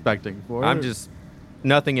inspecting for? I'm just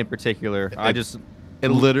nothing in particular. It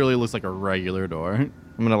literally looks like a regular door.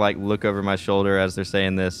 I'm gonna like look over my shoulder as they're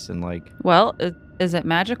saying this and like, Well, is it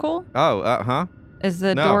magical? huh? Is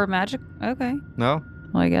the No. door magic? Okay. No?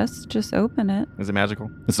 Well, I guess just open it. Is it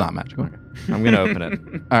magical? It's not magical. I'm gonna open it.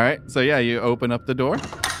 All right. So yeah, you open up the door.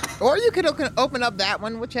 Or you could open up that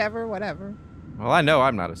one, whichever, whatever. Well, I know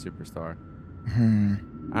I'm not a superstar.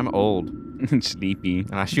 I'm old. And sleepy.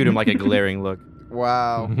 And I shoot him like a glaring look.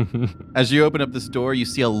 Wow. As you open up this door, you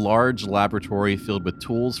see a large laboratory filled with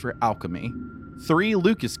tools for alchemy. 3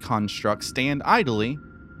 Lucas constructs stand idly,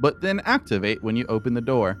 but then activate when you open the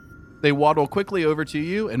door. They waddle quickly over to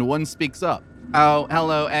you, and one speaks up. Oh,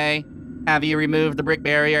 hello, A. Have you removed the brick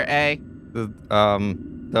barrier, A?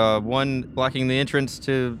 The one blocking the entrance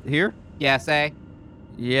to here? Yes, A.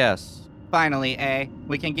 Yes. Finally, A.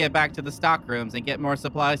 We can get back to the stock rooms and get more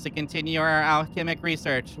supplies to continue our alchemic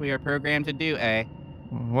research we are programmed to do, A.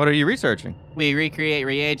 What are you researching? We recreate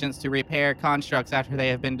reagents to repair constructs after they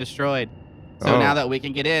have been destroyed. So Oh. now that we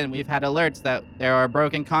can get in, we've had alerts that there are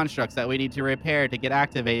broken constructs that we need to repair to get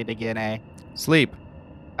activated again, A. Sleep.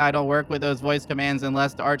 I don't work with those voice commands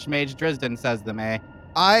unless the Archmage Drisden says them, A.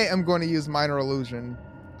 I am going to use minor illusion.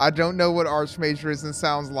 I don't know what Archmage Risen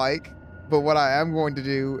sounds like, but what I am going to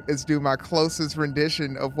do is do my closest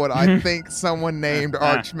rendition of what I think someone named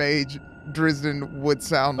Archmage Drisden would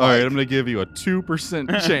sound All like. right, I'm going to give you a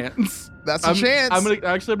 2% chance. That's a chance. I'm gonna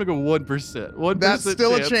go 1%. 1%. That's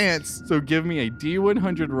still a chance. So give me a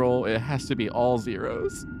D100 roll. It has to be all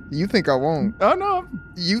zeros. You think I won't? Oh no,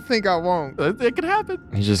 You think I won't? it could happen.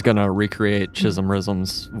 He's just gonna recreate Chisholm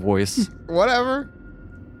Rism's voice. Whatever.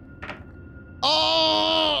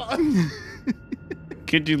 Oh!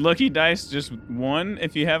 Could you lucky dice just one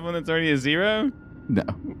if you have one that's already a 0? No.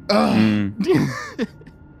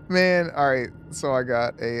 Man, all right. So I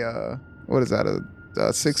got a what is that?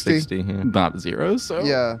 A 60? 60, yeah. Not zeros. So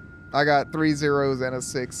Yeah. I got 3 zeros and a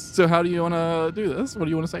 6. So how do you want to do this? What do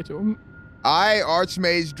you want to say to him? I,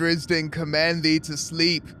 Archmage Drisden, command thee to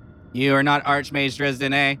sleep. You are not Archmage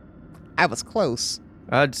Dresden, eh? I was close.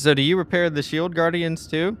 So do you repair the shield guardians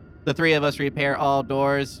too? The three of us repair all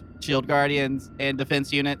doors, shield guardians, and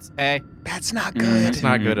defense units, eh? That's not good. It's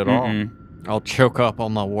not good at all. I'll choke up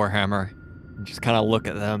on my warhammer and just kind of look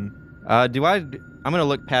at them. I'm gonna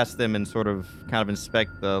look past them and sort of kind of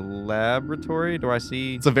inspect the laboratory. Do I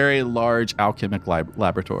see? It's a very large alchemic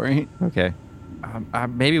laboratory. Okay.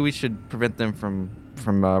 Maybe we should prevent them from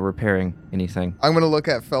repairing anything. I'm gonna look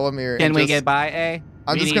at Felomir. Can and we just, get by, eh?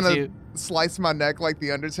 I'm We just need gonna to- slice my neck like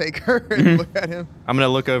the Undertaker and look at him. I'm gonna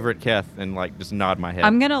look over at Keth and like just nod my head.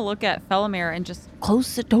 I'm gonna look at Felomir and just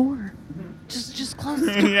close the door. Just close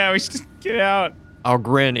the door. Yeah, we should just get out. I'll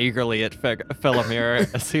grin eagerly at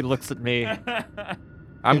Felomir as he looks at me.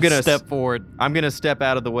 I'm gonna step forward. I'm gonna step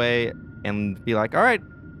out of the way and be like, all right,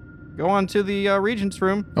 go on to the regent's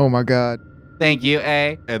room. Oh my god. Thank you,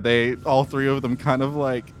 eh? And they, all three of them, kind of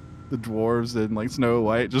like the dwarves and like Snow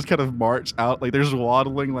White, just kind of march out like there's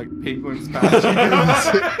waddling like penguins past.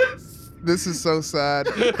 This is so sad.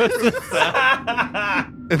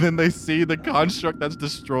 And then they see the construct that's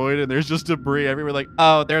destroyed, and there's just debris everywhere. Like,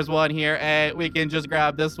 Oh, there's one here, eh? We can just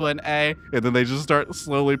grab this one, eh? and then they just start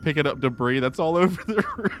slowly picking up debris that's all over the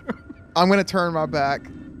room. I'm gonna turn my back.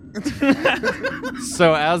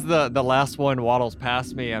 So as the last one waddles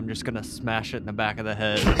past me, I'm just gonna smash it in the back of the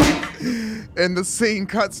head. And the scene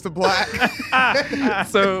cuts to black.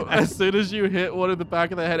 So as soon as you hit one in the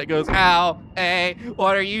back of the head, it goes, Ow, eh?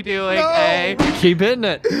 What are you doing, No. eh? Keep hitting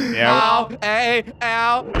it. Yeah. Ow, eh?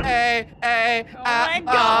 Ow, eh? Eh? Oh my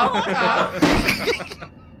ow,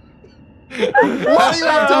 Why do you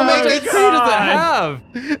have to How make much it? XP does it have?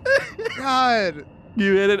 God.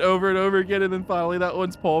 you hit it over and over again, and then finally that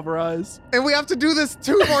one's pulverized. And we have to do this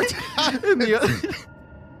 2 more times. And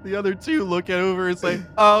the other two look over and say,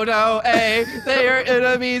 Oh no, eh? They are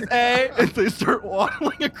enemies, eh? and they start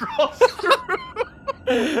waddling across the room.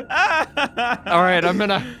 All right, I'm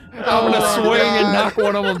gonna swing and God. knock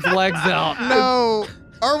one of them's legs out. No.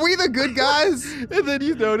 Are we the good guys? And then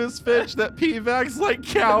you notice, Finch, that P-Vac's like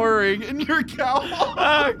cowering in your cowl.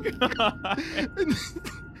 Oh, God.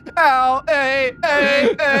 Ow, eh?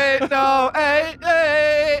 Eh? Eh? No, eh?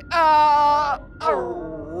 Eh? Ah!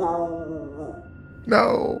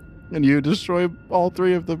 No. And you destroy all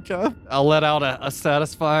three of them, Kev. I'll let out a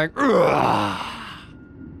satisfying.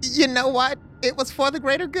 You know what? It was for the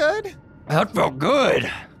greater good. That felt good.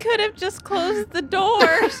 Could have just closed the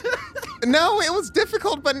doors. No, it was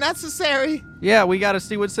difficult but necessary. Yeah, we got to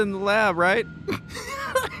see what's in the lab, right?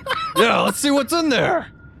 Yeah, let's see what's in there.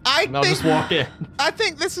 And I'll just walk in. I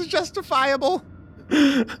think this is justifiable.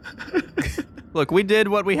 Look, we did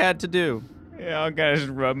what we had to do. Yeah, I'll gotta just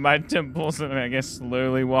rub my temples and I guess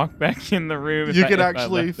slowly walk back in the room. You can if I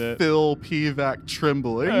actually left it. feel P-Vac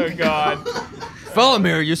trembling. Oh, God.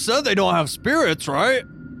 Felomir, you said they don't have spirits, right?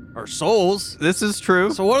 Or souls. This is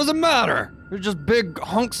true. So what does it matter? They're just big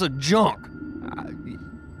hunks of junk.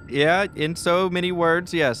 Yeah, in so many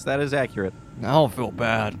words, yes, that is accurate. I don't feel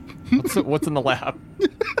bad. What's in the lab?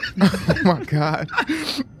 Oh my god.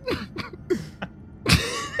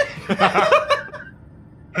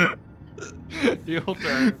 Your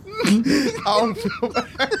turn. I don't feel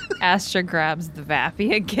bad. Astra grabs the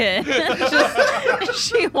Vappy again.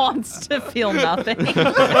 She wants to feel nothing.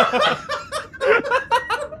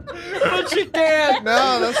 But she can't.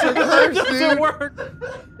 No, that's a curse, That doesn't dude. work.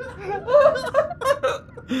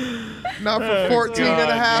 Not for 14 and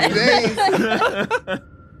a half days.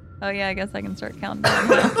 Oh yeah, I guess I can start counting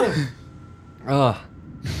down. Ugh.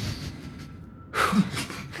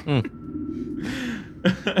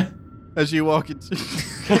 As you walk into...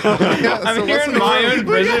 I'm hearing my own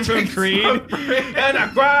prison from Creed. And I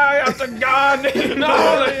cry out to God in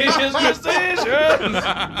all of his precision.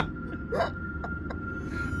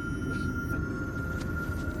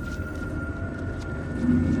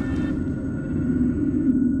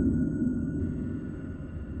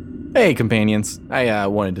 Hey companions, I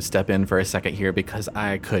wanted to step in for a second here because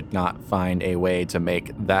I could not find a way to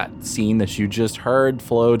make that scene that you just heard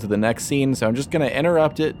flow to the next scene, so I'm just going to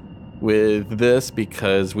interrupt it with this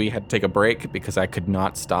because we had to take a break because I could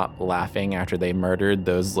not stop laughing after they murdered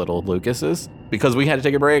those little Lucases. Because we had to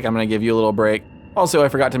take a break, I'm going to give you a little break. Also, I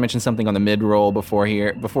forgot to mention something on the mid-roll before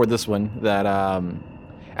this one, that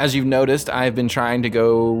as you've noticed, I've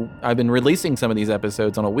been releasing some of these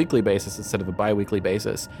episodes on a weekly basis instead of a bi-weekly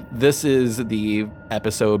basis. This is the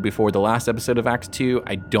episode before the last episode of Act 2.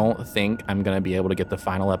 I don't think I'm going to be able to get the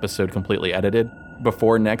final episode completely edited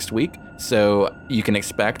before next week, so you can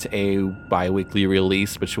expect a bi-weekly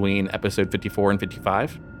release between episode 54 and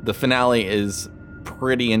 55. The finale is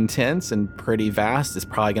pretty intense and pretty vast. It's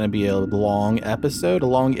probably going to be a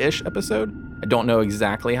long-ish episode. I don't know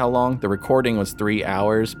exactly how long. The recording was 3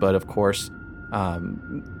 hours, but of course,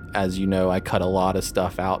 as you know, I cut a lot of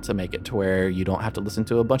stuff out to make it to where you don't have to listen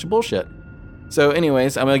to a bunch of bullshit. So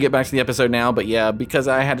anyways, I'm going to get back to the episode now, but yeah, because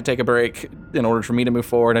I had to take a break in order for me to move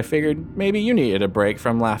forward, I figured maybe you needed a break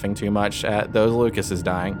from laughing too much at those Lucases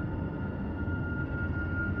dying.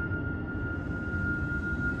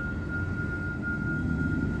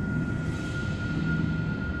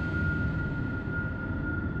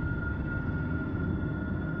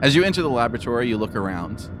 As you enter the laboratory, you look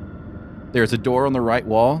around. There is a door on the right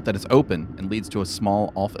wall that is open and leads to a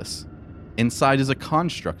small office. Inside is a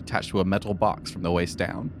construct attached to a metal box from the waist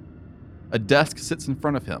down. A desk sits in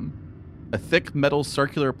front of him. A thick metal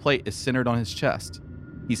circular plate is centered on his chest.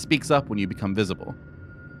 He speaks up when you become visible.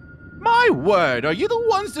 My word, are you the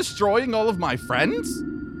ones destroying all of my friends?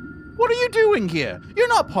 What are you doing here? You're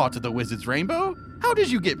not part of the Wizard's Rainbow. How did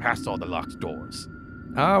you get past all the locked doors?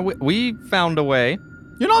 We found a way.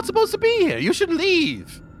 You're not supposed to be here. You should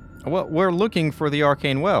leave. Well, we're looking for the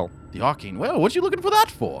Arcane Well. The Arcane Well? What you looking for that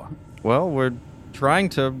for? Well, we're trying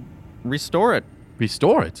to restore it.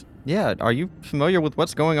 Restore it? Yeah, are you familiar with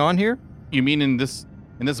what's going on here? You mean in this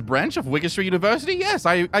branch of Wiggistra University? Yes,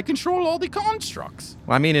 I control all the constructs.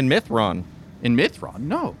 Well, I mean in Mithron. In Mithron?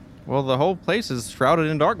 No. Well, the whole place is shrouded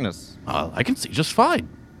in darkness. I can see just fine.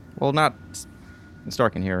 Well, it's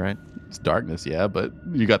dark in here, right? It's darkness, yeah, but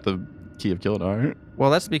you got the Key of Kilnar. Well,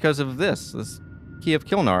 that's because of this Key of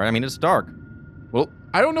Kilnar. I mean, it's dark. Well,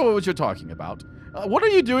 I don't know what you're talking about. What are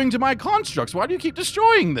you doing to my constructs? Why do you keep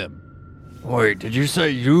destroying them? Wait, did you say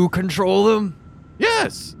you control them?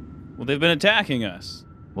 Yes. Well, they've been attacking us.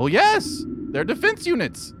 Well, yes. They're defense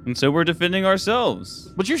units. And so we're defending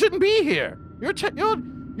ourselves. But you shouldn't be here. Your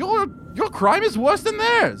crime is worse than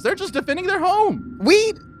theirs. They're just defending their home.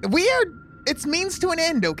 We are... It's means to an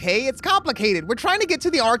end, okay? It's complicated. We're trying to get to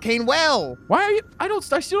the Arcane Well. Why are you...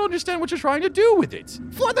 I still don't understand what you're trying to do with it.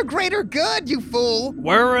 For the greater good, you fool.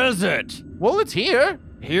 Where is it? Well, it's here.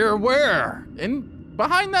 Here where?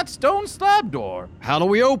 Behind that stone slab door. How do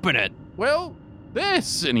we open it? Well,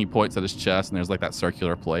 this. And he points at his chest, and there's like that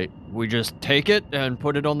circular plate. We just take it and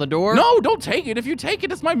put it on the door? No, don't take it. If you take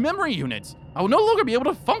it, it's my memory unit. I will no longer be able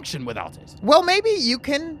to function without it. Well, maybe you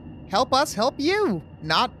can help us help you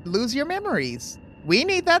not lose your memories. We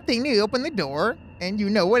need that thing to open the door, and you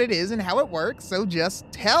know what it is and how it works, so just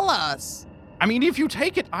tell us. I mean, if you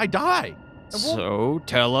take it, I die. So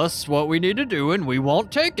tell us what we need to do and we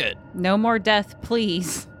won't take it. No more death,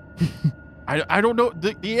 please. I don't know.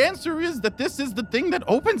 The answer is that this is the thing that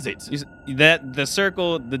opens it. That the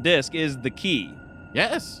circle, the disc, is the key.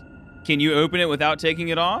 Yes. Can you open it without taking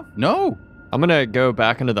it off? No. I'm going to go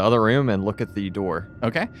back into the other room and look at the door.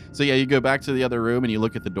 Okay. So yeah, you go back to the other room and you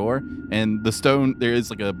look at the door, and the stone, there is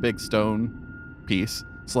like a big stone piece,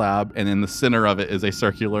 slab, and in the center of it is a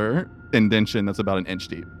circular indentation that's about 1 inch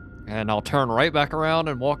deep. And I'll turn right back around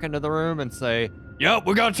and walk into the room and say, yep,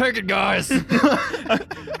 we gotta take it, guys.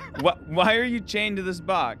 Why are you chained to this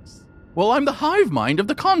box? Well, I'm the hive mind of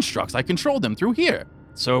the constructs. I control them through here.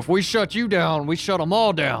 So if we shut you down, we shut them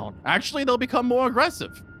all down. Actually, they'll become more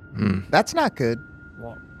aggressive. That's not good.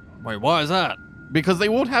 Well, wait, why is that? Because they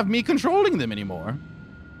won't have me controlling them anymore.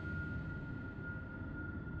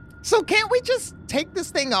 So can't we just take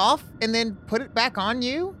this thing off and then put it back on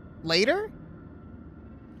you later?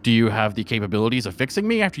 Do you have the capabilities of fixing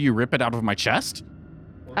me after you rip it out of my chest?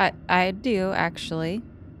 I do, actually.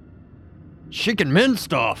 She can mend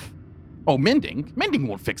stuff. Oh, mending? Mending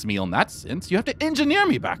won't fix me in that sense. You have to engineer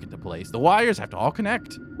me back into place. The wires have to all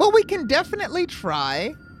connect. Well, we can definitely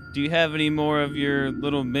try. Do you have any more of your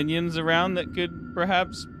little minions around that could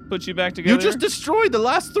perhaps put you back together? You just destroyed the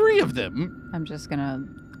last 3 of them. I'm just gonna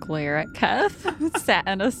glare at Keth.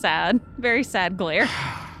 Very sad glare.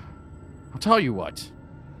 I'll tell you what.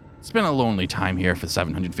 It's been a lonely time here for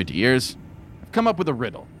 750 years. I've come up with a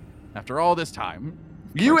riddle. After all this time,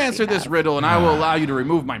 you answer this riddle and I will allow you to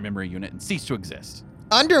remove my memory unit and cease to exist.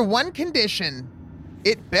 Under one condition.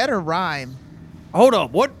 It better rhyme. Hold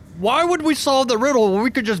up, what Why would we solve the riddle when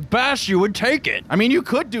we could just bash you and take it? I mean, you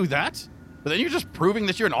could do that, but then you're just proving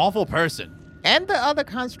that you're an awful person. And the other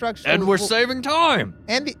constructs. And we're saving time.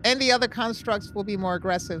 And the other constructs will be more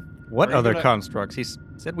aggressive. What other constructs? He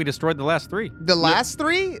said we destroyed the last 3. The last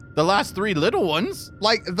 3? The last 3 little ones?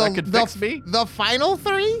 Like that could fix me? The final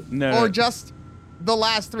 3? No. Or just the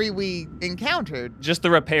last 3 we encountered? Just the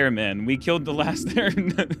repairmen. We killed the last.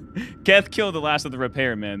 Keth killed the last of the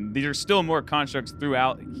repairmen. There are still more constructs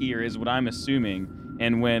throughout here, is what I'm assuming.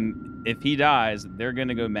 And if he dies, they're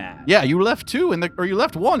gonna go mad. Yeah, you left 2 or you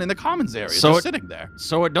left 1 in the commons area, just sitting there.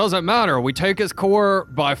 So it doesn't matter. We take his core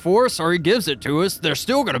by force or he gives it to us. They're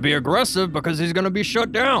still going to be aggressive because he's going to be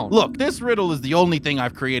shut down. Look, this riddle is the only thing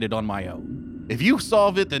I've created on my own. If you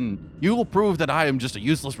solve it, then you will prove that I am just a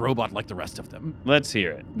useless robot like the rest of them. Let's hear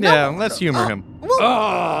it. Yeah, let's humor him.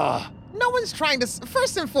 No one's trying to.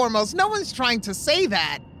 First and foremost, no one's trying to say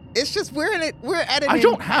that. It's just we're in it. We're at it. I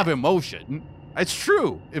don't have emotion. It's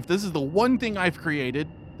true. If this is the one thing I've created,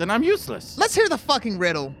 then I'm useless. Let's hear the fucking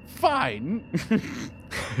riddle. Fine.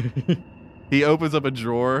 He opens up a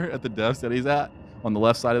drawer at the desk that he's at on the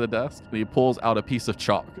left side of the desk, and he pulls out a piece of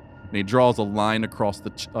chalk, and he draws a line across the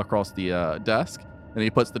desk, and he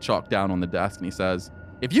puts the chalk down on the desk, and he says,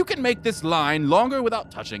 "If you can make this line longer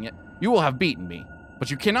without touching it, you will have beaten me. But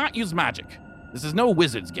you cannot use magic. This is no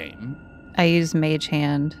wizard's game. I use Mage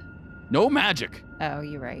Hand. No magic." Oh,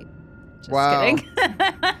 you're right. Just Wow. kidding.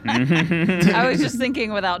 I was just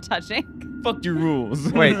thinking without touching. Fuck your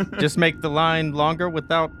rules. Wait, just make the line longer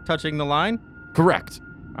without touching the line? Correct.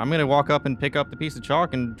 I'm going to walk up and pick up the piece of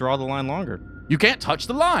chalk and draw the line longer. You can't touch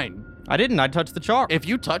the line. I didn't. I touched the chalk. If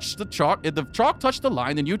you touch the chalk, if the chalk touched the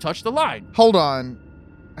line, then you touch the line. Hold on.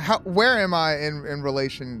 Where am I in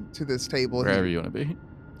relation to this table? Wherever here? you want to be.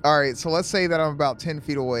 All right, so let's say that I'm about 10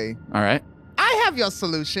 feet away. All right. I have your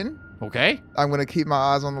solution. Okay. I'm going to keep my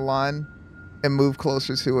eyes on the line and move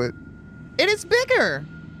closer to it. It is bigger.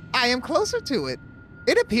 I am closer to it.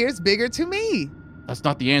 It appears bigger to me. That's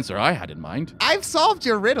not the answer I had in mind. I've solved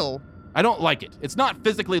your riddle. I don't like it. It's not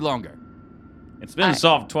physically longer. It's been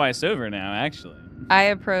solved twice over now, actually. I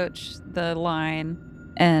approach the line,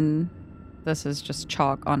 and this is just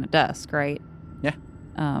chalk on a desk, right? Yeah.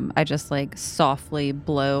 I just like softly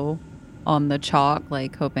blow on the chalk,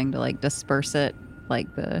 like hoping to like disperse it,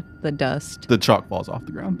 like the dust. The chalk falls off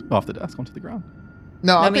the desk onto the ground.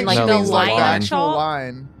 No, I mean think like she the means like line the of actual chalk.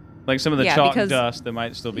 line. Like some of the Yeah, chalk because- dust that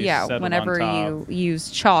might still be Yeah, settled whenever on top. you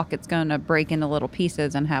use chalk, it's going to break into little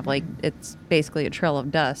pieces and have like it's basically a trail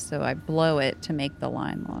of dust. So I blow it to make the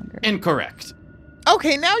line longer. Incorrect.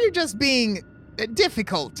 Okay, now you're just being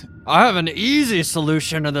difficult. I have an easy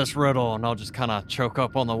solution to this riddle, and I'll just kind of choke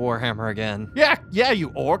up on the Warhammer again. Yeah,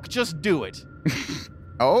 you orc. Just do it.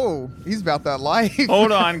 Oh, he's about that life.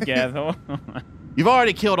 Hold on, Geth. Hold on. You've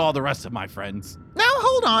already killed all the rest of my friends. Now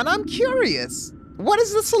hold on, I'm curious. What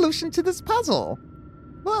is the solution to this puzzle?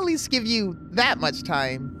 We'll at least give you that much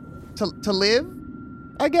time to live,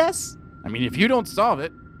 I guess. I mean, if you don't solve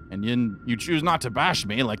it, and then you choose not to bash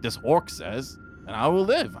me like this orc says, then I will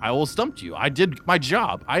live. I will stump you. I did my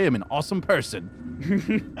job. I am an awesome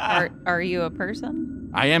person. Are you a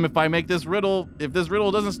person? I am if I make this riddle. If this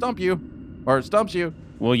riddle doesn't stump you, or it stumps you.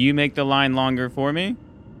 Will you make the line longer for me?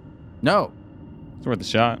 No. It's worth a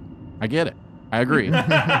shot. I get it. I agree.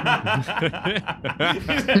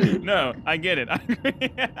 No, I get it. I agree.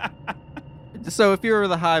 So if you're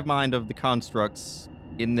the hive mind of the constructs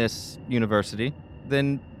in this university,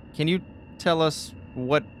 then can you tell us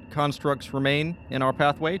what constructs remain in our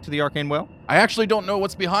pathway to the Arcane Well? I actually don't know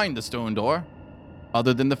what's behind the stone door,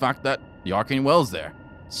 other than the fact that the Arcane Well's there.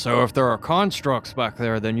 So if there are constructs back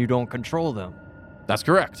there, then you don't control them. That's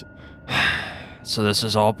correct. So this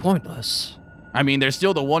is all pointless. I mean, there's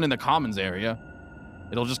still the one in the commons area.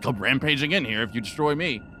 It'll just come rampaging in here if you destroy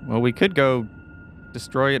me. Well, we could go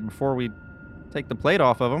destroy it before we take the plate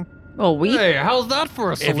off of him. Well, Hey, how's that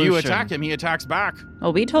for a solution? If you attack him, he attacks back.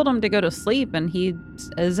 we told him to go to sleep, and he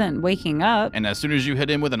isn't waking up. And as soon as you hit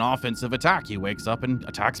him with an offensive attack, he wakes up and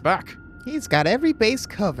attacks back. He's got every base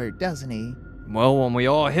covered, doesn't he? Well, when we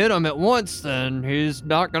all hit him at once, then he's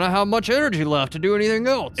not going to have much energy left to do anything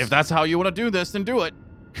else. If that's how you want to do this, then do it.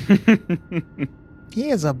 He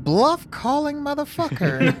is a bluff-calling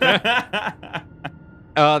motherfucker.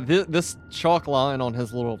 This chalk line on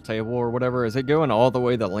his little table or whatever, is it going all the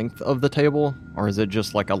way the length of the table, or is it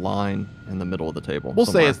just like a line in the middle of the table? We'll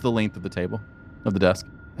somewhere? say it's the length of the table, of the desk.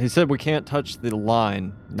 He said we can't touch the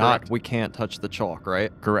line, not Correct. we can't touch the chalk,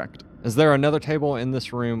 right? Correct. Is there another table in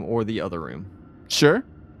this room or the other room? Sure.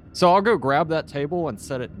 So I'll go grab that table and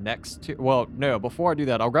set it next to. Well, no. Before I do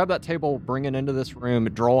that, I'll grab that table, bring it into this room,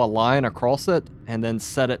 draw a line across it, and then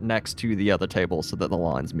set it next to the other table so that the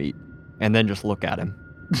lines meet, and then just look at him.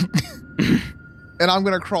 And I'm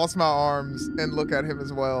gonna cross my arms and look at him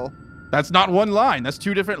as well. That's not one line. That's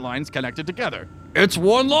two different lines connected together. It's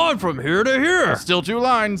one line from here to here. It's still two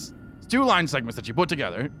lines. It's two line segments that you put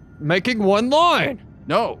together. Making one line.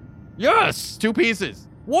 No. Yes. It's two pieces.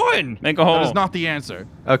 One. Make a hole. That is not the answer.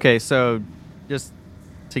 Okay, so just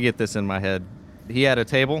to get this in my head, he had a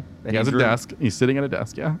table. And He has a drew- desk. He's sitting at a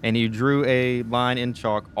desk, yeah. And you drew a line in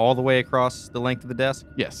chalk all the way across the length of the desk?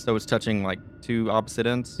 Yes. So it's touching like two opposite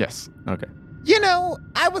ends? Yes. Okay. You know,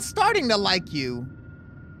 I was starting to like you,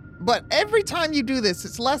 but every time you do this,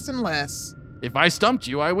 it's less and less. If I stumped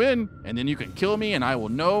you, I win, and then you can kill me, and I will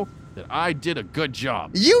know that I did a good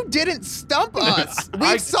job. You didn't stump us.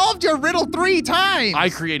 We've solved your riddle 3 times. I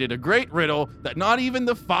created a great riddle that not even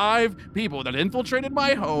the 5 people that infiltrated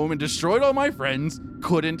my home and destroyed all my friends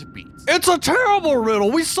couldn't beat. It's a terrible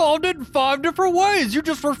riddle. We solved it in 5 different ways. You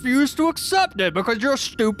just refuse to accept it because you're a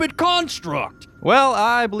stupid construct. Well,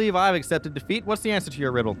 I believe I've accepted defeat. What's the answer to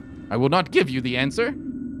your riddle? I will not give you the answer.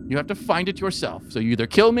 You have to find it yourself. So you either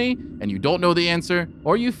kill me and you don't know the answer,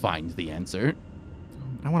 or you find the answer.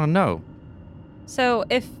 I want to know. So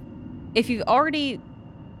if you've already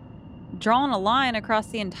drawn a line across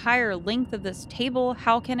the entire length of this table,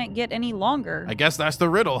 how can it get any longer? I guess that's the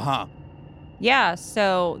riddle, huh? Yeah,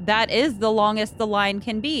 so that is the longest the line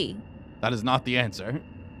can be. That is not the answer.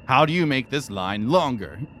 How do you make this line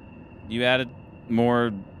longer? You added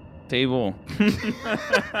more table.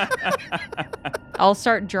 I'll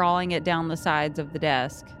start drawing it down the sides of the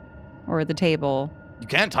desk or the table. You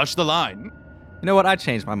can't touch the line. You know what? I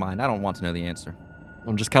changed my mind. I don't want to know the answer.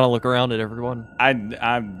 I'm just kind of look around at everyone.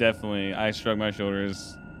 I shrug my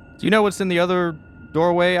shoulders. Do you know what's in the other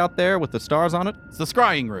doorway out there with the stars on it? It's the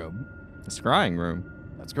scrying room. The scrying room.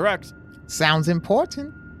 That's correct. Sounds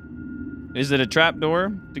important. Is it a trap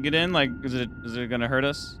door to get in? Like, is it gonna hurt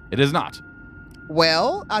us? It is not.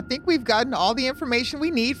 Well, I think we've gotten all the information we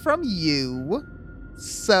need from you.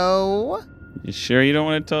 So, You sure you don't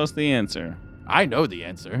want to tell us the answer? I know the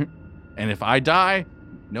answer. And if I die,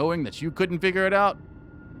 knowing that you couldn't figure it out,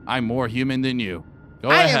 I'm more human than you. Go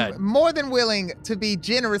I ahead. am more than willing to be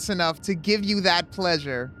generous enough to give you that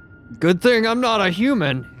pleasure. Good thing I'm not a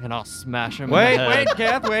human. And I'll smash him. Wait, in the head. wait,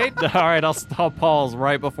 Kath, wait. All right, I'll pause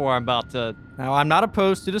right before I'm about to. Now, I'm not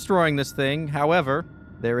opposed to destroying this thing. However,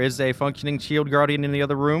 there is a functioning shield guardian in the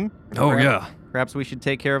other room. Oh, yeah. Perhaps we should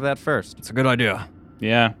take care of that first. It's a good idea.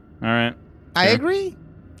 Yeah. All right. I Sure. agree.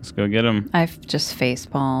 Let's go get him. I've just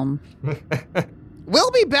facepalm.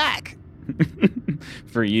 We'll be back.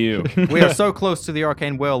 For you. We are so close to the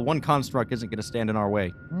arcane well, one construct isn't going to stand in our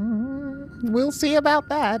way. We'll see about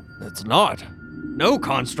that. It's not. No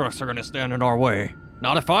constructs are going to stand in our way.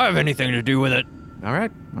 Not if I have anything to do with it. All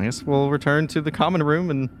right. I guess we'll return to the common room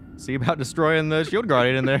and see about destroying the shield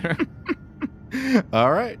guardian in there.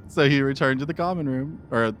 All right. So you return to the common room,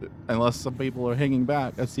 or unless some people are hanging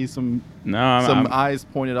back. I see some eyes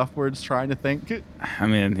pointed upwards, trying to think. I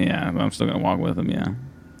mean, yeah, I'm still gonna walk with him. Yeah.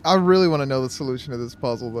 I really want to know the solution to this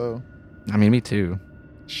puzzle, though. I mean, me too.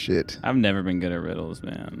 Shit. I've never been good at riddles,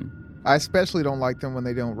 man. I especially don't like them when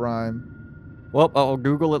they don't rhyme. Well, I'll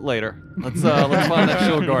Google it later. Let's find that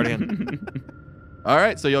shield guardian. All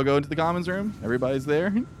right. So you'll go into the commons room. Everybody's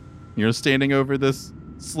there. You're standing over this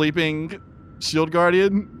sleeping shield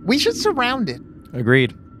guardian. We should surround it.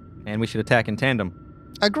 Agreed. And we should attack in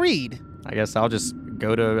tandem. Agreed. I guess I'll just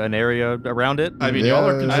go to an area around it. I mean, y'all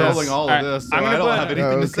are controlling all of this, so I don't have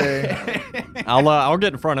anything to Okay. say. I'll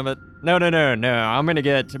get in front of it. No. I'm gonna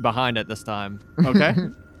get behind it this time. Okay.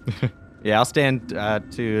 Yeah, I'll stand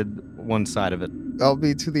to one side of it. I'll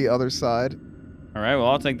be to the other side. All right. Well,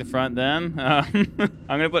 I'll take the front then. I'm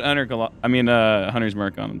gonna put Hunter's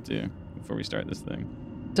mark on him too before we start this thing.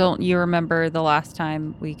 Don't you remember the last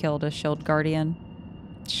time we killed a shield guardian?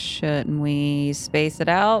 Shouldn't we space it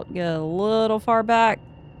out, get a little far back,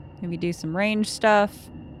 maybe do some range stuff?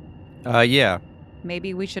 Yeah.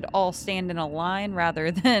 Maybe we should all stand in a line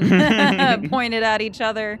rather than pointed at each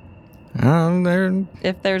other.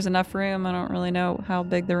 If there's enough room, I don't really know how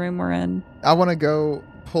big the room we're in. I want to go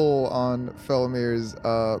pull on Felomir's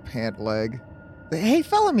pant leg. Hey,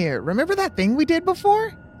 Felomir, remember that thing we did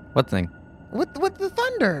before? What thing? With the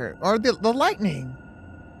thunder or the lightning?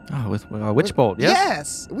 Oh, with Witch Bolt, yes?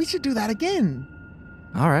 Yes, we should do that again.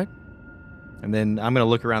 All right. And then I'm going to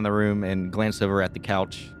look around the room and glance over at the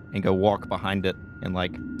couch and go walk behind it and,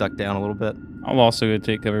 like, duck down a little bit. I'll also go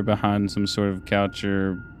take cover behind some sort of couch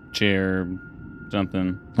or chair,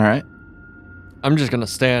 something. All right. I'm just gonna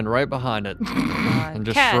stand right behind it and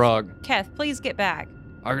just shrug. Keth, please get back.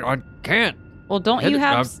 I can't. Well, don't Hit you it,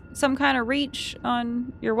 have I'm- some kind of reach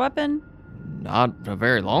on your weapon? Not a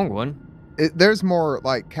very long one. There's more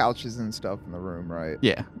like couches and stuff in the room, right?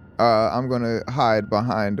 Yeah. I'm gonna hide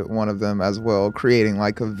behind one of them as well, creating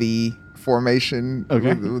like a V formation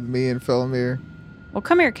Okay. with me and Felomir. Well,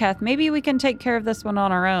 come here, Keth. Maybe we can take care of this one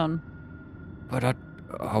on our own. But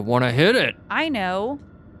I want to hit it. I know.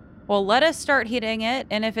 Well, let us start hitting it,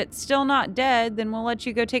 and if it's still not dead, then we'll let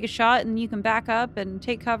you go take a shot, and you can back up and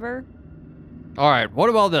take cover. All right, what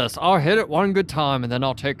about this? I'll hit it one good time, and then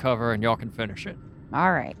I'll take cover, and y'all can finish it.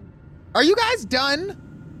 All right. Are you guys done?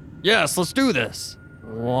 Yes, let's do this.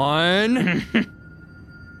 1,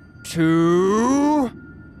 2,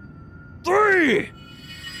 3.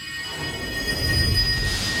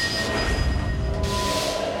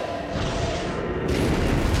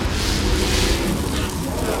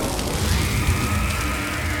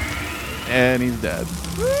 And he's dead.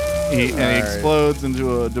 He Alright. explodes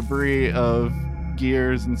into a debris of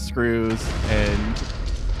gears and screws and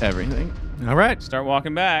everything. All right. Start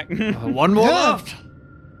walking back. One more left.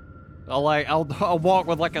 I'll walk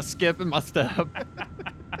with like a skip in my step.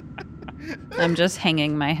 I'm just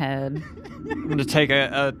hanging my head. I'm gonna take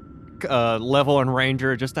a level and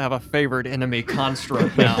ranger just to have a favored enemy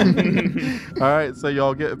construct now. All right, so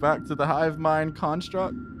y'all get back to the hive mind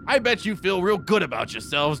construct. I bet you feel real good about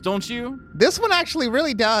yourselves, don't you? This one actually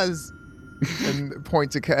really does. And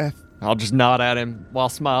point to Keth. I'll just nod at him while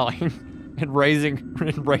smiling and raising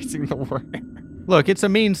the word. Look, it's a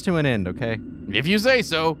means to an end, okay? If you say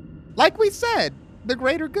so. Like we said, the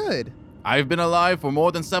greater good. I've been alive for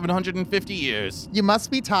more than 750 years. You must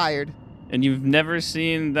be tired. And you've never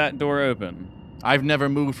seen that door open. I've never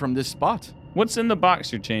moved from this spot. What's in the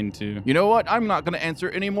box you're chained to? You know what? I'm not going to answer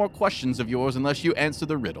any more questions of yours unless you answer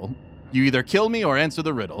the riddle. You either kill me or answer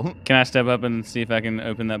the riddle. Can I step up and see if I can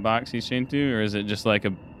open that box he's chained to, or is it just like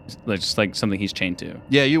something he's chained to?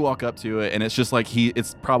 Yeah, you walk up to it, and it's just like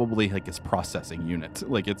it's probably like his processing unit.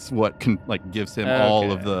 Like it's what gives him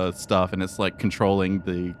all of Okay. the stuff, and it's like controlling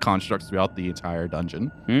the constructs throughout the entire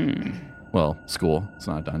dungeon. Well, school. It's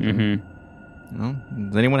not a dungeon. Well,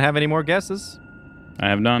 does anyone have any more guesses? I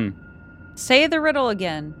have none. Say the riddle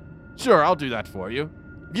again. Sure, I'll do that for you.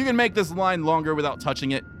 If you can make this line longer without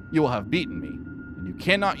touching it, you will have beaten me. And you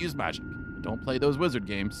cannot use magic. Don't play those wizard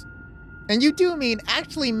games. And you do mean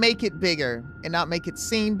actually make it bigger and not make it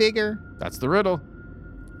seem bigger? That's the riddle.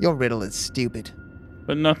 Your riddle is stupid.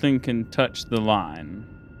 But nothing can touch the line.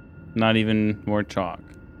 Not even more chalk.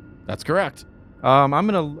 That's correct. I'm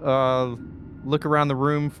gonna look around the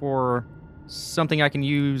room for something I can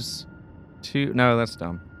use to. No, that's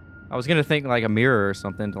dumb. I was gonna think like a mirror or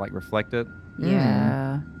something to like reflect it.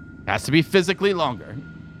 Yeah. Has to be physically longer.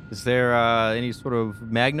 Is there any sort of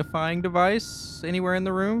magnifying device anywhere in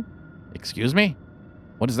the room? Excuse me?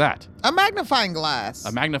 What is that? A magnifying glass.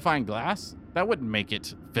 A magnifying glass? That wouldn't make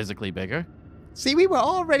it physically bigger. See, we were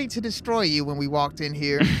all ready to destroy you when we walked in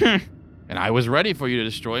here. And I was ready for you to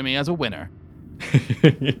destroy me as a winner.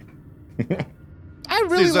 I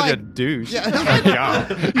really Seems like like a douche. Yeah.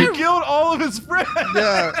 He killed all of his friends.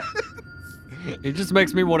 Yeah. It just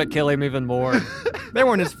makes me want to kill him even more. They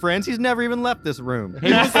weren't his friends. He's never even left this room. He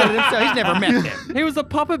just said it himself. He's never met them. He was a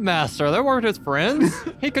puppet master. They weren't his friends.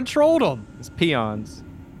 He controlled them. His peons.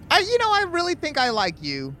 I really think I like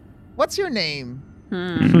you. What's your name?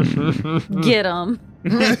 Get him.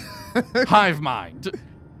 Hive mind.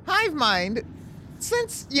 Hive mind.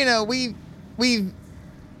 Since, we've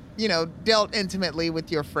dealt intimately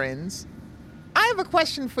with your friends, I have a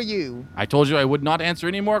question for you. I told you I would not answer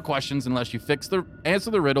any more questions unless you answer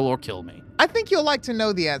the riddle or kill me. I think you'll like to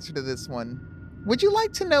know the answer to this one. Would you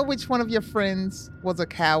like to know which one of your friends was a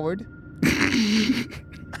coward?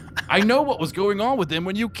 I know what was going on with them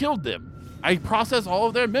when you killed them. I process all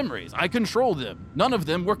of their memories. I control them. None of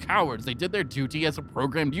them were cowards. They did their duty as a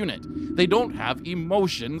programmed unit. They don't have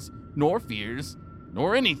emotions, nor fears,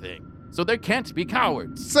 nor anything. So they can't be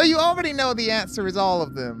cowards. So you already know the answer is all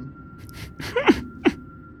of them.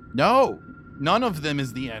 No, none of them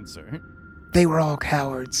is the answer. They were all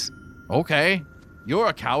cowards. Okay, you're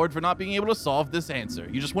a coward for not being able to solve this answer.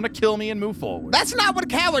 You just want to kill me and move forward. That's not what a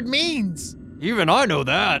coward means. Even I know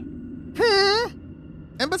that.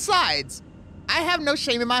 And besides, I have no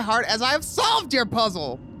shame in my heart as I have solved your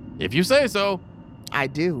puzzle. If you say so. I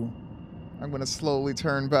do. I'm going to slowly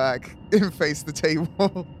turn back and face the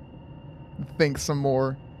table. Think some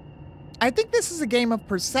more. I think this is a game of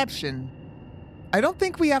perception. I don't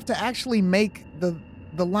think we have to actually make the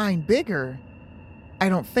line bigger. I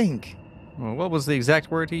don't think. Well, what was the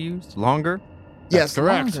exact word he used? Longer? Yes,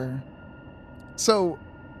 correct. longer. So,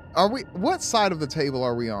 what side of the table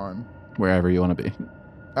are we on? Wherever you want to be.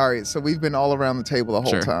 All right, so we've been all around the table the whole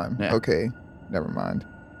Sure, time. yeah. Okay, never mind.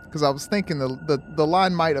 Because I was thinking the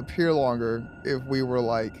line might appear longer if we were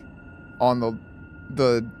like on the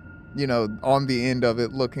on the end of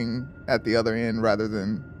it, looking at the other end rather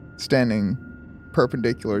than standing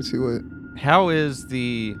perpendicular to it. How is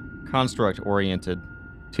the construct oriented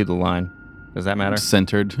to the line? Does that matter?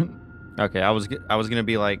 Centered. Okay, I was gonna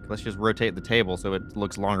be like, let's just rotate the table so it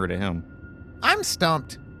looks longer to him. I'm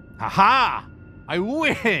stumped. Haha! I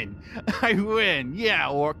win! I win! Yeah,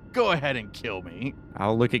 or go ahead and kill me.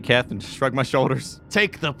 I'll look at Keth and shrug my shoulders.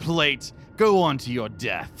 Take the plate. Go on to your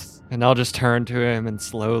deaths. And I'll just turn to him and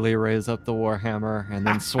slowly raise up the warhammer and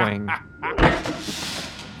then swing.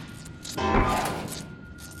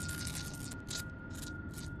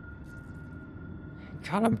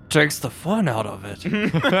 Kind of takes the fun out of it.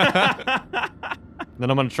 Then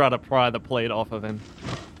I'm gonna try to pry the plate off of him.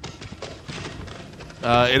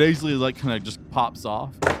 It easily kind of just pops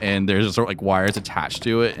off, and there's sort of wires attached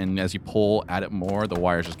to it. And as you pull at it more, the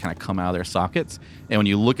wires just kind of come out of their sockets. And when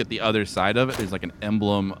you look at the other side of it, there's an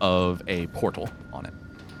emblem of a portal on it.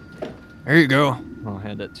 There you go. I'll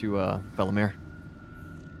hand it to Velimir.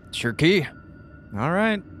 It's your key. All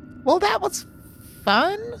right. Well, that was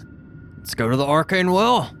fun. Let's go to the arcane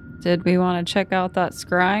well. Did we want to check out that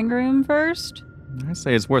scrying room first? I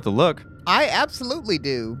say it's worth a look. I absolutely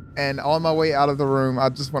do. And on my way out of the room, I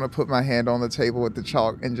just want to put my hand on the table with the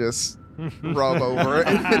chalk and just rub over it.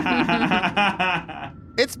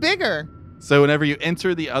 It's bigger. So whenever you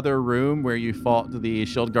enter the other room where you fought the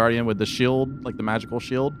shield guardian with the shield, the magical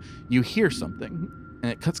shield, you hear something.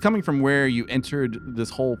 And it's coming from where you entered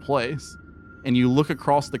this whole place. And you look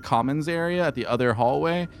across the commons area at the other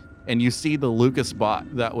hallway, and you see the Lucas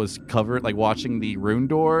bot that was covered, watching the rune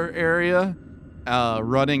door area,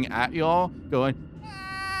 running at y'all, going,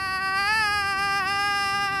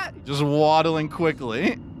 just waddling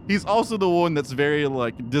quickly. He's also the one that's very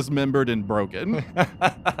dismembered and broken.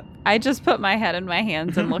 I just put my head in my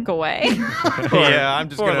hands and look away. Yeah, I'm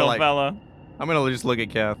just Poor gonna little fella. I'm gonna just look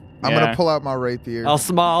at Keth. I'm going to pull out my rapier. I'll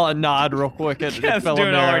smile and nod real quick at Keth's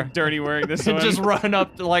doing all our Velimir. dirty work this And one. just run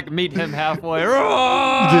up to meet him halfway. Do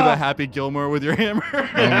the Happy Gilmore with your hammer. Oh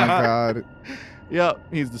my god. Yep,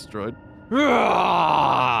 he's destroyed.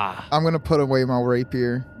 I'm going to put away my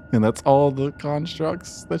rapier. And that's all the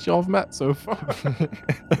constructs that y'all have met so far.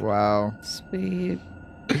 Wow. Sweet.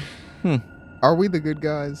 Are we the good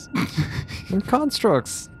guys? They're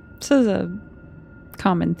constructs. This is a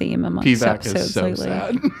common theme amongst P-Vac episodes is so lately.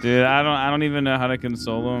 sad. Dude, I don't even know how to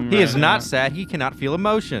console him. He right is now. not sad. He cannot feel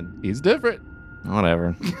emotion. He's different.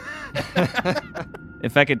 Whatever.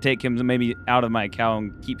 If I could take him maybe out of my cowl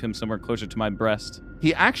and keep him somewhere closer to my breast.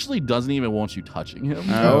 He actually doesn't even want you touching him.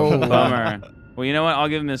 Oh, bummer. Well, you know what? I'll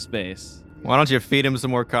give him his space. Why don't you feed him some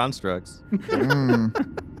more constructs?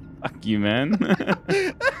 Fuck you, man.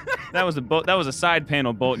 That was a bolt. That was a side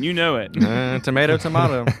panel bolt, and you know it. Tomato,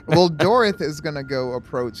 tomato. Well, Dorith is going to go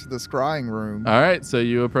approach the scrying room. All right, so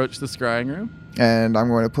you approach the scrying room. And I'm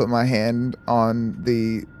going to put my hand on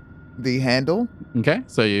the handle. Okay,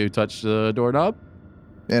 so you touch the doorknob.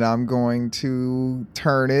 And I'm going to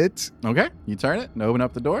turn it. Okay, you turn it and open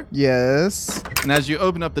up the door. Yes. And as you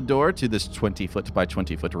open up the door to this 20-foot by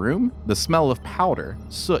 20-foot room, the smell of powder,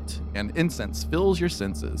 soot, and incense fills your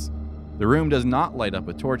senses. The room does not light up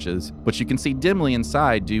with torches, but you can see dimly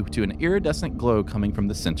inside due to an iridescent glow coming from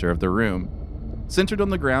the center of the room. Centered on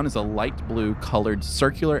the ground is a light blue colored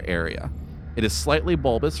circular area. It is slightly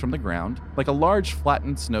bulbous from the ground, like a large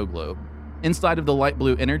flattened snow globe. Inside of the light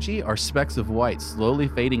blue energy are specks of white slowly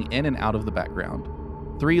fading in and out of the background.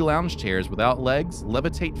 3 lounge chairs without legs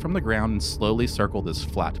levitate from the ground and slowly circle this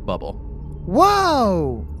flat bubble.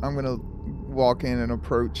 Whoa! I'm going to walk in and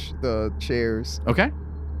approach the chairs. Okay.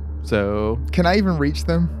 So, can I even reach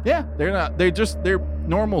them? Yeah, they're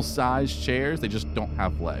normal sized chairs. They just don't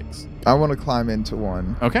have legs. I want to climb into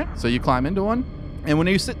one. Okay, so you climb into one. And when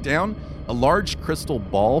you sit down, a large crystal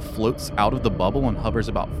ball floats out of the bubble and hovers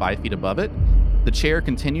about 5 feet above it. The chair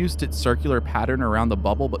continues its circular pattern around the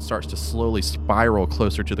bubble, but starts to slowly spiral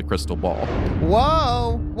closer to the crystal ball.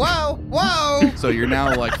 Whoa! Whoa! Whoa! So you're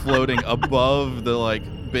now floating above the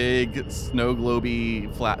big snow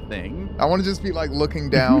globy flat thing. I want to just be looking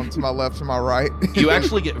down to my left to my right. You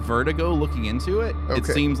actually get vertigo looking into it. Okay. It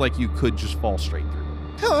seems like you could just fall straight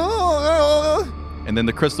through. And then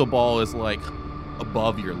the crystal ball is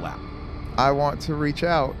above your lap. I want to reach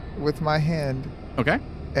out with my hand. Okay.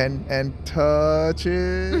 And touch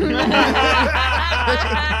it.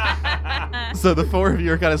 So the 4 of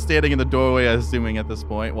you are kind of standing in the doorway, assuming at this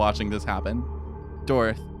point, watching this happen.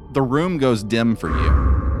 Dorith, The room goes dim for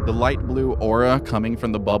you. The light blue aura coming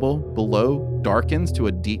from the bubble below darkens to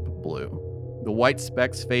a deep blue. The white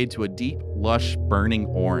specks fade to a deep, lush, burning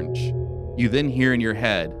orange. You then hear in your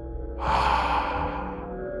head,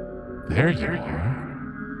 There you are.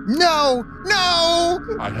 No!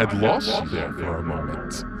 I had lost you there for a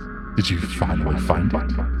moment. Did you finally find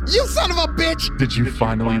it? You son of a bitch! Did you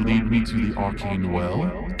finally lead me to the arcane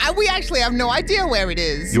well? We actually have no idea where it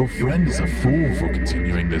is. Your friend is a fool for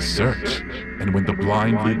continuing this search. And when the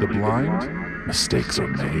blind lead the blind, mistakes are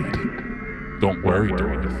made. Don't worry,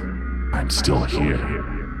 Dorothy. I'm still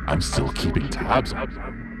here. I'm still keeping tabs on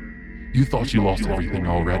you. You thought you lost everything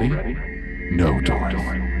already? No, Dorothy.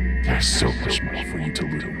 There's so much more for you to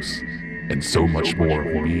lose. And so much more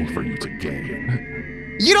of me for you to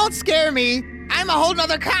gain. You don't scare me. I'm a whole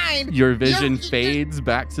nother kind. Your vision fades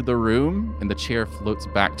back to the room, and the chair floats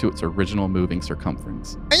back to its original moving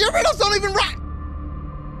circumference. And your riddles don't even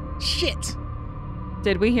rhyme. Shit.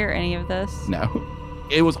 Did we hear any of this? No.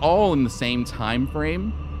 It was all in the same time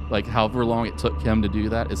frame. Like, however long it took him to do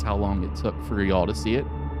that is how long it took for y'all to see it.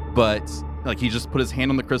 But, like, he just put his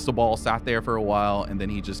hand on the crystal ball, sat there for a while, and then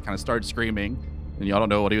he just kind of started screaming. And y'all don't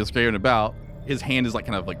know what he was screaming about. His hand is, like,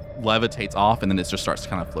 kind of, like, levitates off, and then it just starts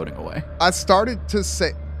kind of floating away. I started to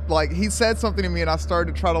say, like, he said something to me, and I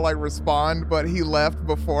started to try to, like, respond, but he left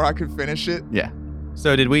before I could finish it. Yeah.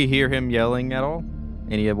 So did we hear him yelling at all?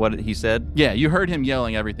 Any of what he said? Yeah, you heard him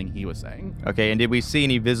yelling everything he was saying. Okay, and did we see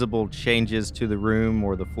any visible changes to the room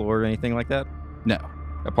or the floor or anything like that? No.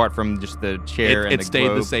 Apart from just the chair and the It stayed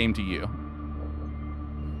the globe? same to you.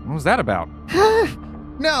 What was that about?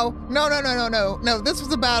 No. This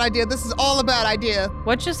was a bad idea. This is all a bad idea.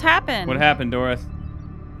 What just happened? What happened, Dorothy?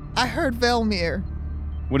 I heard Velmir.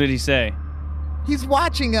 What did he say? He's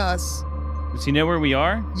watching us. Does he know where we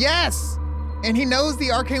are? Yes. And he knows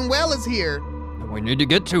the arcane well is here. We need to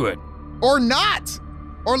get to it. Or not.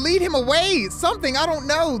 Or lead him away. Something, I don't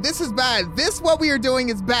know. This is bad. What we are doing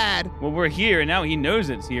is bad. Well, we're here, and now he knows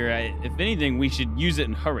it's here. If anything, we should use it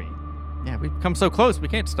and hurry. Yeah, we've come so close. We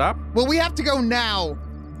can't stop. Well, we have to go now.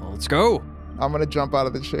 Well, let's go. I'm going to jump out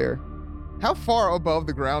of the chair. How far above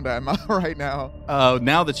the ground am I right now?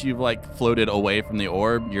 Now that you've, like, floated away from the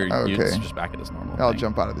orb, you're Okay. just back at this normal I'll thing.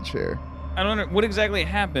 jump out of the chair. I don't know. What exactly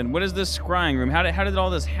happened? What is this scrying room? How did all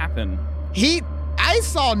this happen? I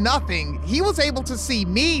saw nothing. He was able to see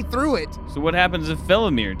me through it. So what happens if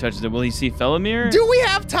Felomir touches it? Will he see Felomir? Do we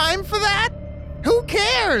have time for that? Who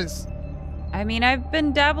cares? I mean, I've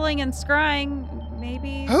been dabbling in scrying.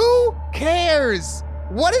 Maybe. Who cares?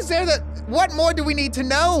 What is there what more do we need to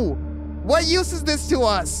know? What use is this to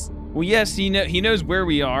us? Well, yes, he knows where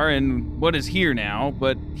we are and what is here now,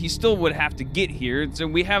 but he still would have to get here, so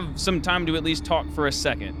we have some time to at least talk for a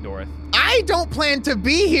second, Dorothy. I don't plan to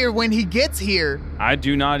be here when he gets here. I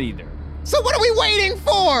do not either. So what are we waiting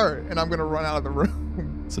for? And I'm going to run out of the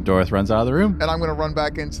room. So Dorothy runs out of the room. And I'm going to run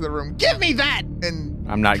back into the room. Give me that! And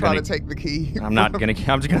I'm not try gonna to take the key. I'm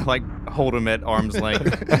just gonna like hold him at arm's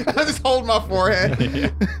length. I just hold my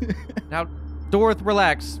forehead. Now, Dorothy,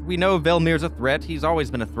 relax. We know Velmir's a threat. He's always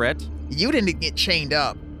been a threat. You didn't get chained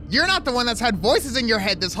up. You're not the one that's had voices in your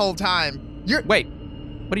head this whole time. Wait,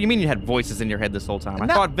 what do you mean you had voices in your head this whole time? I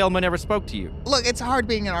thought Velma never spoke to you. Look, it's hard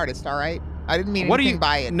being an artist, all right? I didn't mean What anything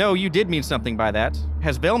by it. No, you did mean something by that.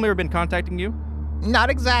 Has Velmir been contacting you? Not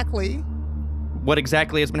exactly. What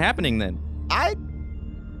exactly has been happening then? I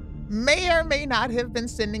may or may not have been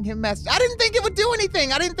sending him messages. I didn't think it would do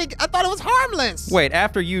anything. I thought it was harmless. Wait,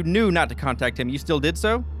 after you knew not to contact him, you still did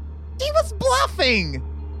so? He was bluffing.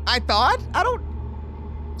 I thought. I don't.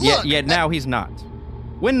 Look, Yet now he's not.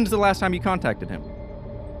 When's the last time you contacted him?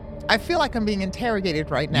 I feel like I'm being interrogated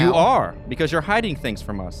right now. You are, because you're hiding things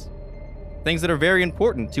from us. Things that are very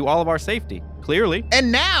important to all of our safety, clearly.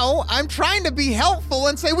 And now I'm trying to be helpful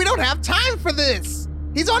and say we don't have time for this.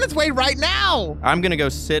 He's on his way right now. I'm gonna go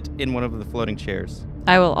sit in one of the floating chairs.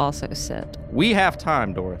 I will also sit. We have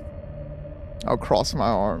time, Dorothy. I'll cross my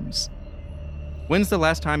arms. When's the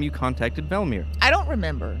last time you contacted Velmir? I don't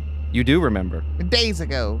remember. You do remember. Days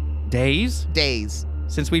ago. Days? Days.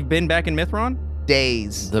 Since we've been back in Mithron?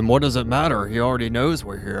 Days. Then what does it matter? He already knows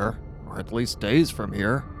we're here. Or at least days from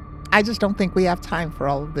here. I just don't think we have time for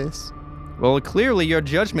all of this. Well, clearly your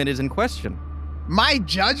judgment is in question. My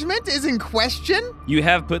judgment is in question? You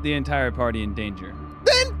have put the entire party in danger.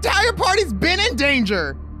 The entire party's been in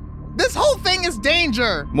danger. This whole thing is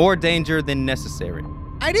danger. More danger than necessary.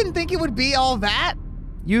 I didn't think it would be all that.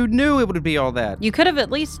 You knew it would be all that. You could have at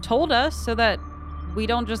least told us so that we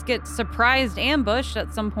don't just get surprised ambushed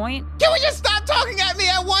at some point. Can we just stop talking at me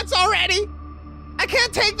at once already? I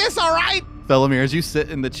can't take this, all right? Felomir, as you sit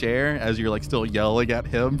in the chair, as you're like still yelling at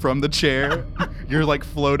him from the chair, you're like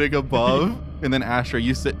floating above. And then Astra,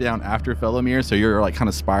 you sit down after Felomir, so you're like kind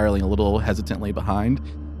of spiraling a little hesitantly behind.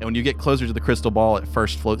 And when you get closer to the crystal ball, it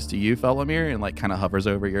first floats to you, Felomir, and like kind of hovers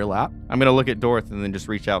over your lap. I'm gonna look at Dorth and then just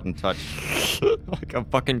reach out and touch. Like a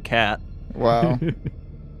fucking cat. Wow.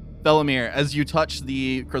 Felomir, as you touch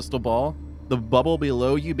the crystal ball, the bubble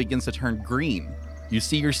below you begins to turn green. You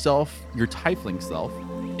see yourself, your tiefling self,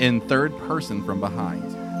 in third person from behind.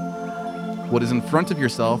 What is in front of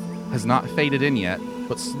yourself has not faded in yet,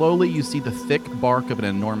 but slowly you see the thick bark of an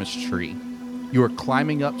enormous tree. You are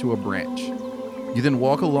climbing up to a branch. You then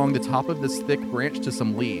walk along the top of this thick branch to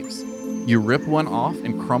some leaves. You rip one off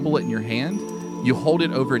and crumble it in your hand. You hold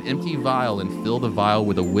it over an empty vial and fill the vial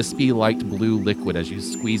with a wispy light blue liquid as you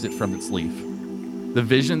squeeze it from its leaf. The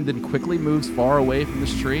vision then quickly moves far away from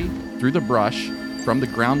this tree, through the brush, from the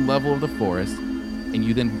ground level of the forest, and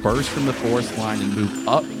you then burst from the forest line and move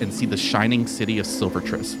up and see the shining city of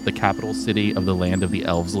Silvertress, the capital city of the land of the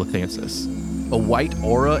elves Lathansis. A white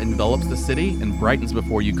aura envelops the city and brightens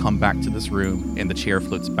before you come back to this room, and the chair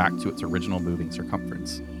floats back to its original moving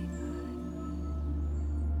circumference.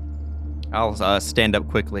 I'll stand up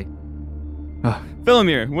quickly.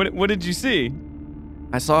 Felomir, what did you see?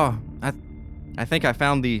 I think I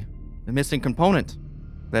found the missing component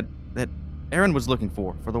that Aaron was looking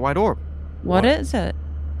for the white orb. What is it?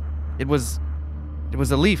 It was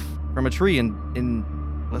a leaf from a tree in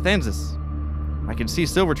Lathansis. I could see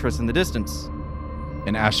Silvertress in the distance.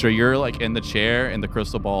 And Astra, you're like in the chair, and the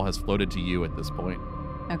crystal ball has floated to you at this point.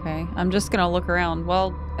 Okay, I'm just gonna look around.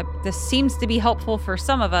 Well, this seems to be helpful for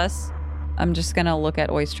some of us. I'm just gonna look at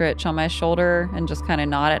Oystrich on my shoulder and just kind of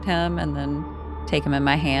nod at him and then take him in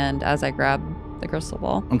my hand as I grab the crystal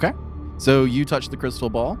ball. Okay. So you touch the crystal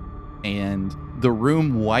ball, and the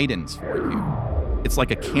room widens for you. It's like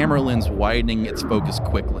a camera lens widening its focus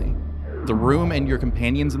quickly. The room and your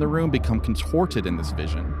companions in the room become contorted in this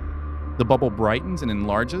vision. The bubble brightens and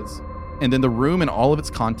enlarges, and then the room and all of its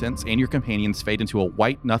contents and your companions fade into a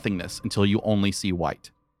white nothingness until you only see white.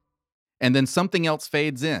 And then something else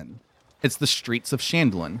fades in. It's the streets of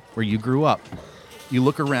Shandlin, where you grew up. You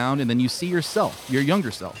look around and then you see yourself, your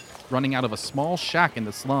younger self, running out of a small shack in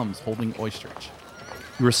the slums holding Oystrich.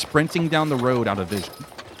 You are sprinting down the road out of vision.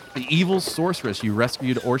 The evil sorceress you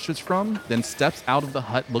rescued Oystrich from then steps out of the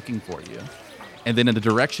hut looking for you. And then in the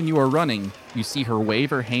direction you are running, you see her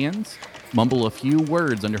wave her hands, mumble a few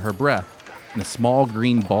words under her breath, and a small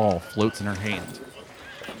green ball floats in her hand.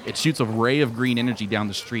 It shoots a ray of green energy down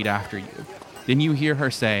the street after you. Then you hear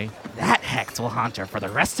her say, "That hex will haunt her for the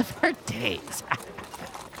rest of her days."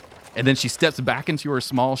 And then she steps back into her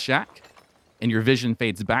small shack, and your vision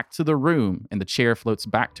fades back to the room, and the chair floats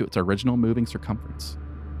back to its original moving circumference.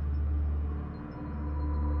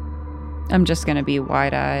 I'm just gonna be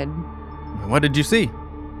wide-eyed. What did you see?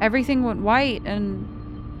 Everything went white, and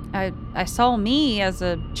I saw me as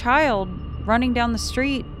a child running down the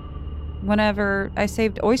street. Whenever I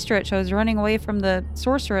saved Oystrich, I was running away from the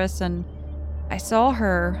sorceress, and I saw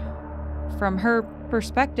her, from her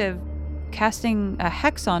perspective, casting a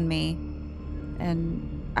hex on me.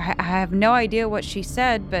 And I have no idea what she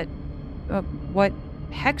said, but what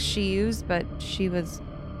hex she used, but she was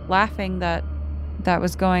laughing that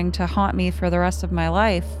was going to haunt me for the rest of my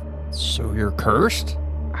life. So you're cursed?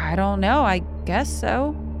 I don't know. I guess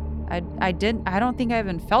so. I don't think I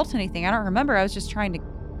even felt anything. I don't remember. I was just trying to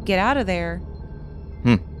get out of there.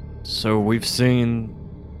 So we've seen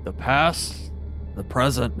the past, the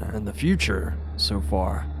present, and the future so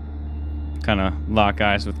far. Kind of lock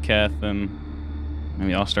eyes with Keth, and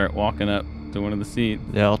maybe I'll start walking up to one of the seats.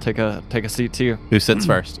 Yeah, I'll take a seat too. Who sits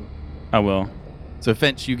first? I will. So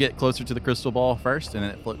Finch, you get closer to the crystal ball first, and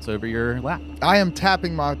then it floats over your lap. I am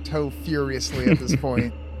tapping my toe furiously at this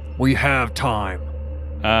point. We have time.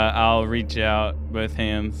 I'll reach out both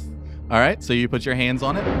hands. All right, so you put your hands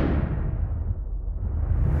on it.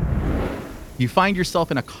 You find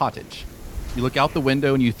yourself in a cottage. You look out the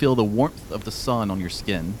window and you feel the warmth of the sun on your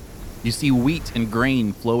skin. You see wheat and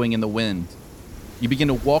grain flowing in the wind. You begin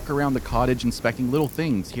to walk around the cottage inspecting little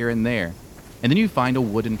things here and there. And then you find a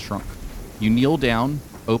wooden trunk. You kneel down,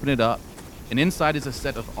 open it up, and inside is a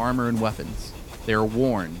set of armor and weapons. They are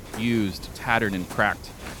worn, used, tattered, and cracked.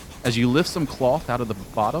 As you lift some cloth out of the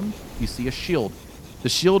bottom, you see a shield. The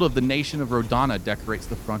shield of the nation of Rodana decorates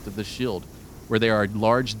the front of the shield, where there are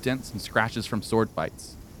large dents and scratches from sword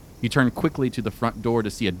fights. You turn quickly to the front door to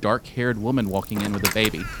see a dark-haired woman walking in with a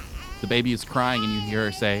baby. The baby is crying and you hear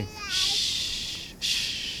her say, "Shh,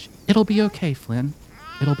 shh, it'll be okay, Flynn.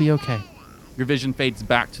 It'll be okay." Your vision fades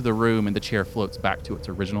back to the room and the chair floats back to its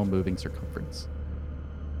original moving circumference.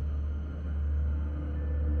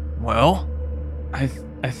 Well, I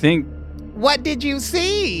think What did you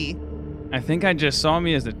see? I just saw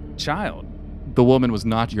me as a child. The woman was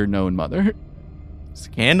not your known mother.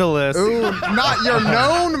 Scandalous. Ooh, not your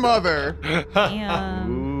known mother.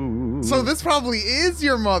 Damn. So this probably is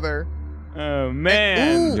your mother. Oh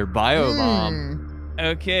man. Ooh. your bio mom.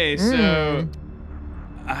 Okay, so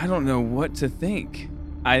I don't know what to think.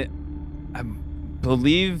 I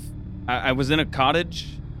believe I was in a cottage.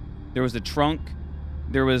 There was a trunk.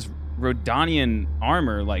 There was Rodanian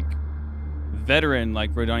armor, like veteran,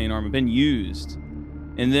 like Rodanian armor, been used.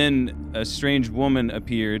 And then a strange woman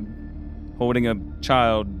appeared holding a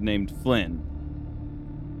child named Flynn,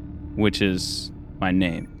 which is my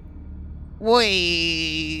name.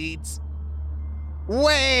 Wait.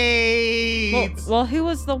 Well, who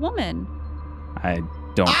was the woman? I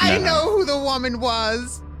don't know. I know who the woman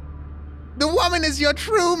was. The woman is your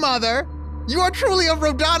true mother. You are truly a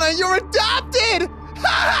Rodana. You're adopted.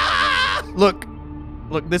 Look,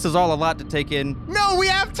 this is all a lot to take in. No, we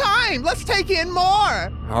have time. Let's take in more.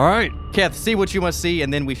 All right. Keth, see what you must see,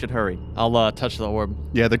 and then we should hurry. I'll touch the orb.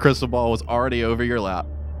 Yeah, the crystal ball was already over your lap.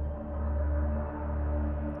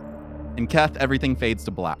 In Keth, everything fades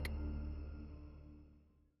to black.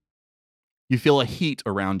 You feel a heat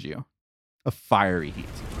around you, a fiery heat.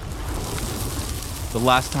 The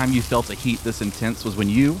last time you felt a heat this intense was when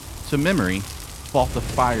you, to memory, fought the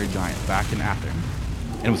fire giant back in Athens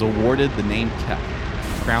and was awarded the name Keth,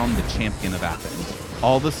 crowned the champion of Athens.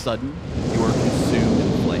 All of a sudden, you are consumed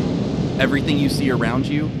in flame. Everything you see around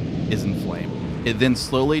you is in flame. It then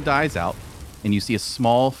slowly dies out, and you see a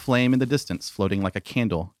small flame in the distance floating like a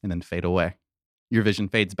candle and then fade away. Your vision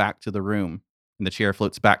fades back to the room, and the chair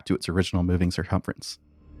floats back to its original moving circumference.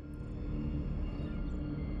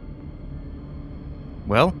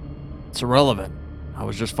 Well, it's irrelevant. I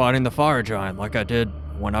was just fighting the fire giant like I did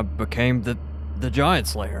when I became the giant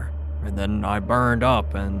slayer. And then I burned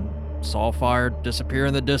up and saw fire disappear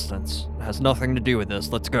in the distance. It has nothing to do with this.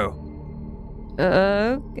 Let's go.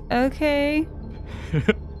 Okay.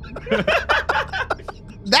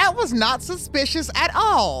 That was not suspicious at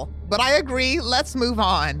all. But I agree. Let's move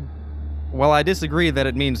on. while I disagree that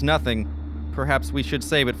it means nothing, perhaps we should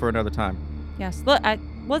save it for another time. Yes.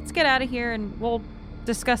 Let's get out of here and we'll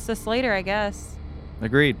discuss this later, I guess.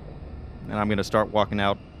 Agreed. And I'm going to start walking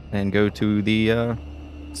out and go to the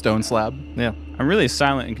stone slab. Yeah. I'm really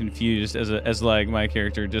silent and confused as like my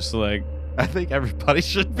character, just like I think everybody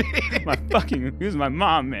should be. Who's my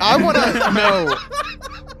mom, man? I want to know.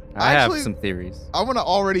 I have some theories. I want to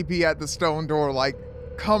already be at the stone door. Like,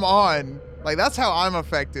 come on. Like, that's how I'm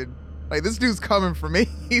affected. Like, this dude's coming for me.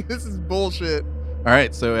 This is bullshit. All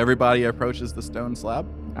right, so everybody approaches the stone slab.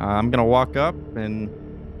 I'm going to walk up and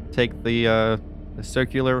take the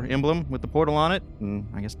circular emblem with the portal on it and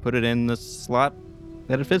I guess put it in the slot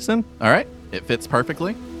that it fits in. All right, it fits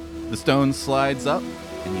perfectly. The stone slides up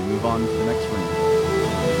and you move on to the next room.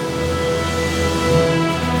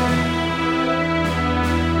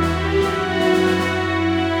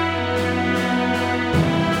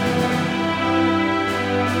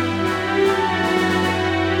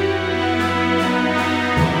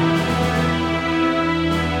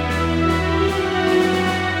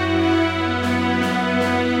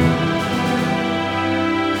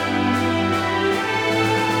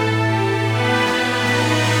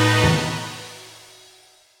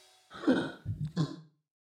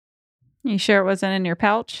 You sure it wasn't in your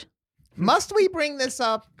pouch? Must we bring this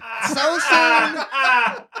up so soon?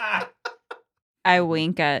 I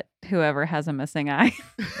wink at whoever has a missing eye.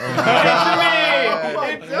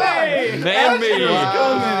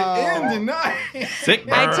 Sick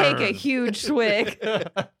burn. I take a huge swig.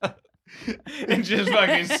 It just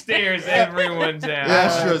fucking stares everyone down.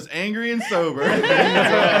 Astro's angry and sober.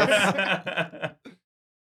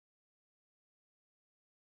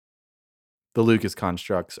 The Lucas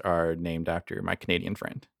constructs are named after my Canadian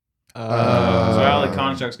friend. So all the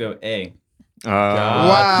constructs go A.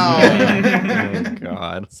 Wow. Oh,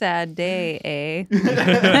 God. Sad day, eh?